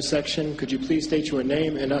 brother section. Could you please state your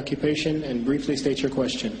name and occupation and briefly state your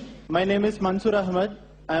question? My name is Mansoor Ahmed.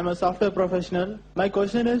 I am a software professional. My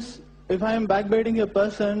question is, if I am backbiting a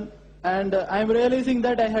person and I am realizing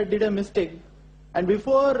that I had did a mistake, and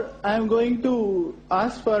before I am going to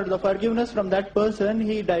ask for the forgiveness from that person,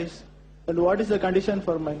 he dies, and what is the condition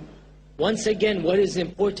for mine? Once again, what is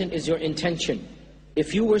important is your intention.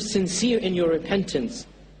 If you were sincere in your repentance,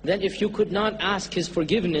 then if you could not ask his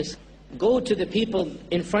forgiveness, go to the people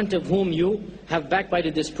in front of whom you have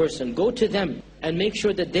backbited this person. Go to them and make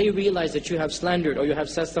sure that they realize that you have slandered or you have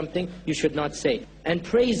said something you should not say. And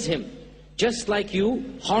praise him. Just like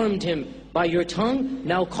you harmed him by your tongue,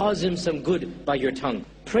 now cause him some good by your tongue.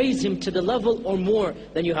 Praise him to the level or more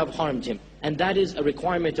than you have harmed him. And that is a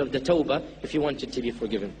requirement of the tawbah if you want it to be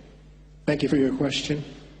forgiven. Thank you for your question.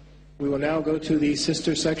 We will now go to the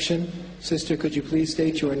sister section. Sister, could you please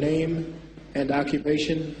state your name and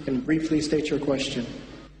occupation and briefly state your question?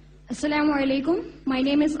 Assalamu alaikum. My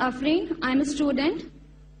name is Afreen. I'm a student.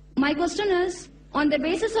 My question is, on the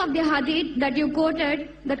basis of the hadith that you quoted,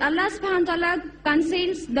 that Allah subhanahu wa ta'ala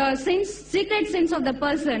conceals the sins, secret sins of the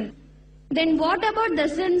person, then what about the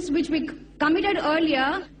sins which we committed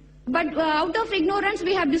earlier, but out of ignorance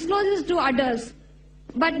we have disclosed this to others?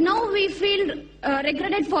 But now we feel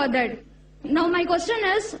regretted for that. Now my question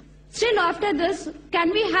is, still after this,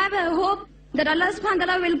 can we have a hope that Allah subhanahu wa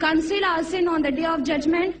ta'ala will conceal our sin on the day of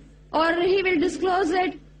judgment, or He will disclose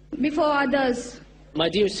it before others? My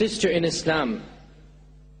dear sister in Islam,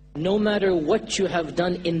 no matter what you have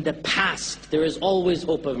done in the past, there is always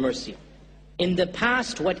hope of mercy. In the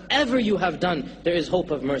past, whatever you have done, there is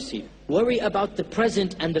hope of mercy. Worry about the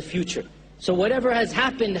present and the future. So whatever has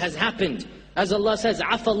happened has happened. As Allah says,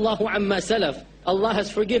 عَفَى اللَّهُ عَمَّا سَلَفَ. Allah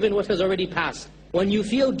has forgiven what has already passed. When you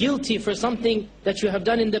feel guilty for something that you have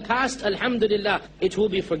done in the past, alhamdulillah, it will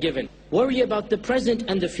be forgiven. Worry about the present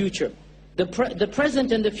and the future. The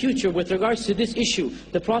present and the future with regards to this issue,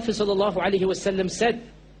 the Prophet ﷺ said,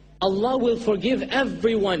 Allah will forgive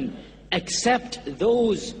everyone except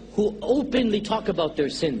those who openly talk about their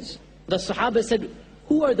sins. The Sahaba said,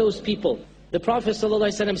 who are those people? The Prophet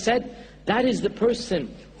ﷺ said, that is the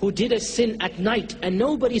person who did a sin at night and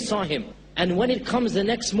nobody saw him. And when it comes the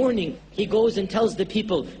next morning, he goes and tells the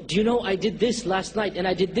people, do you know I did this last night, and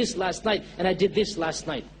I did this last night, and I did this last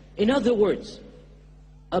night. In other words,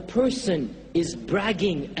 a person is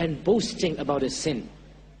bragging and boasting about a sin.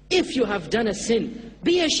 If you have done a sin,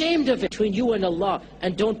 be ashamed of it between you and Allah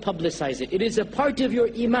and don't publicize it. It is a part of your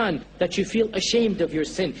iman that you feel ashamed of your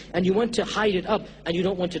sin and you want to hide it up and you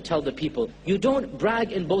don't want to tell the people. You don't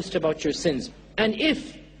brag and boast about your sins. And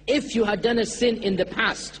if you had done a sin in the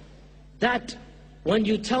past, that when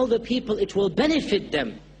you tell the people it will benefit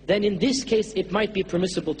them, then in this case it might be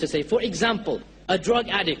permissible to say. For example, a drug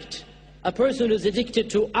addict, a person who is addicted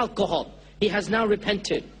to alcohol, he has now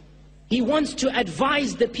repented. He wants to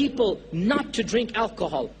advise the people not to drink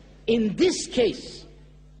alcohol. In this case,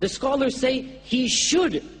 the scholars say he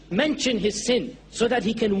should mention his sin so that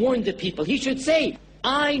he can warn the people. He should say,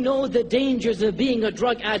 I know the dangers of being a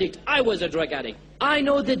drug addict. I was a drug addict. I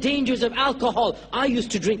know the dangers of alcohol. I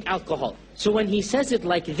used to drink alcohol. So when he says it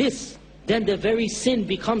like this, then the very sin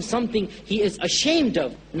becomes something he is ashamed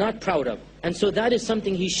of, not proud of. And so that is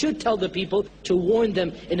something he should tell the people to warn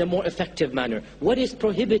them in a more effective manner. What is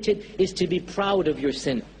prohibited is to be proud of your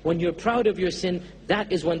sin. When you're proud of your sin,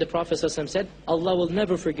 that is when the Prophet ﷺ said, Allah will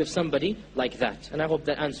never forgive somebody like that. And I hope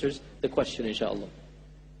that answers the question, inshallah.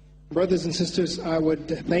 Brothers and sisters, I would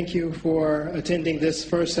thank you for attending this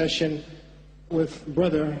first session with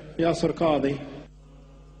Brother Yasir Qadhi.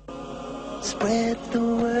 Spread the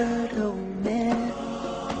word, oh man.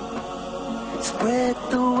 Spread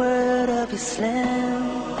the word of Islam.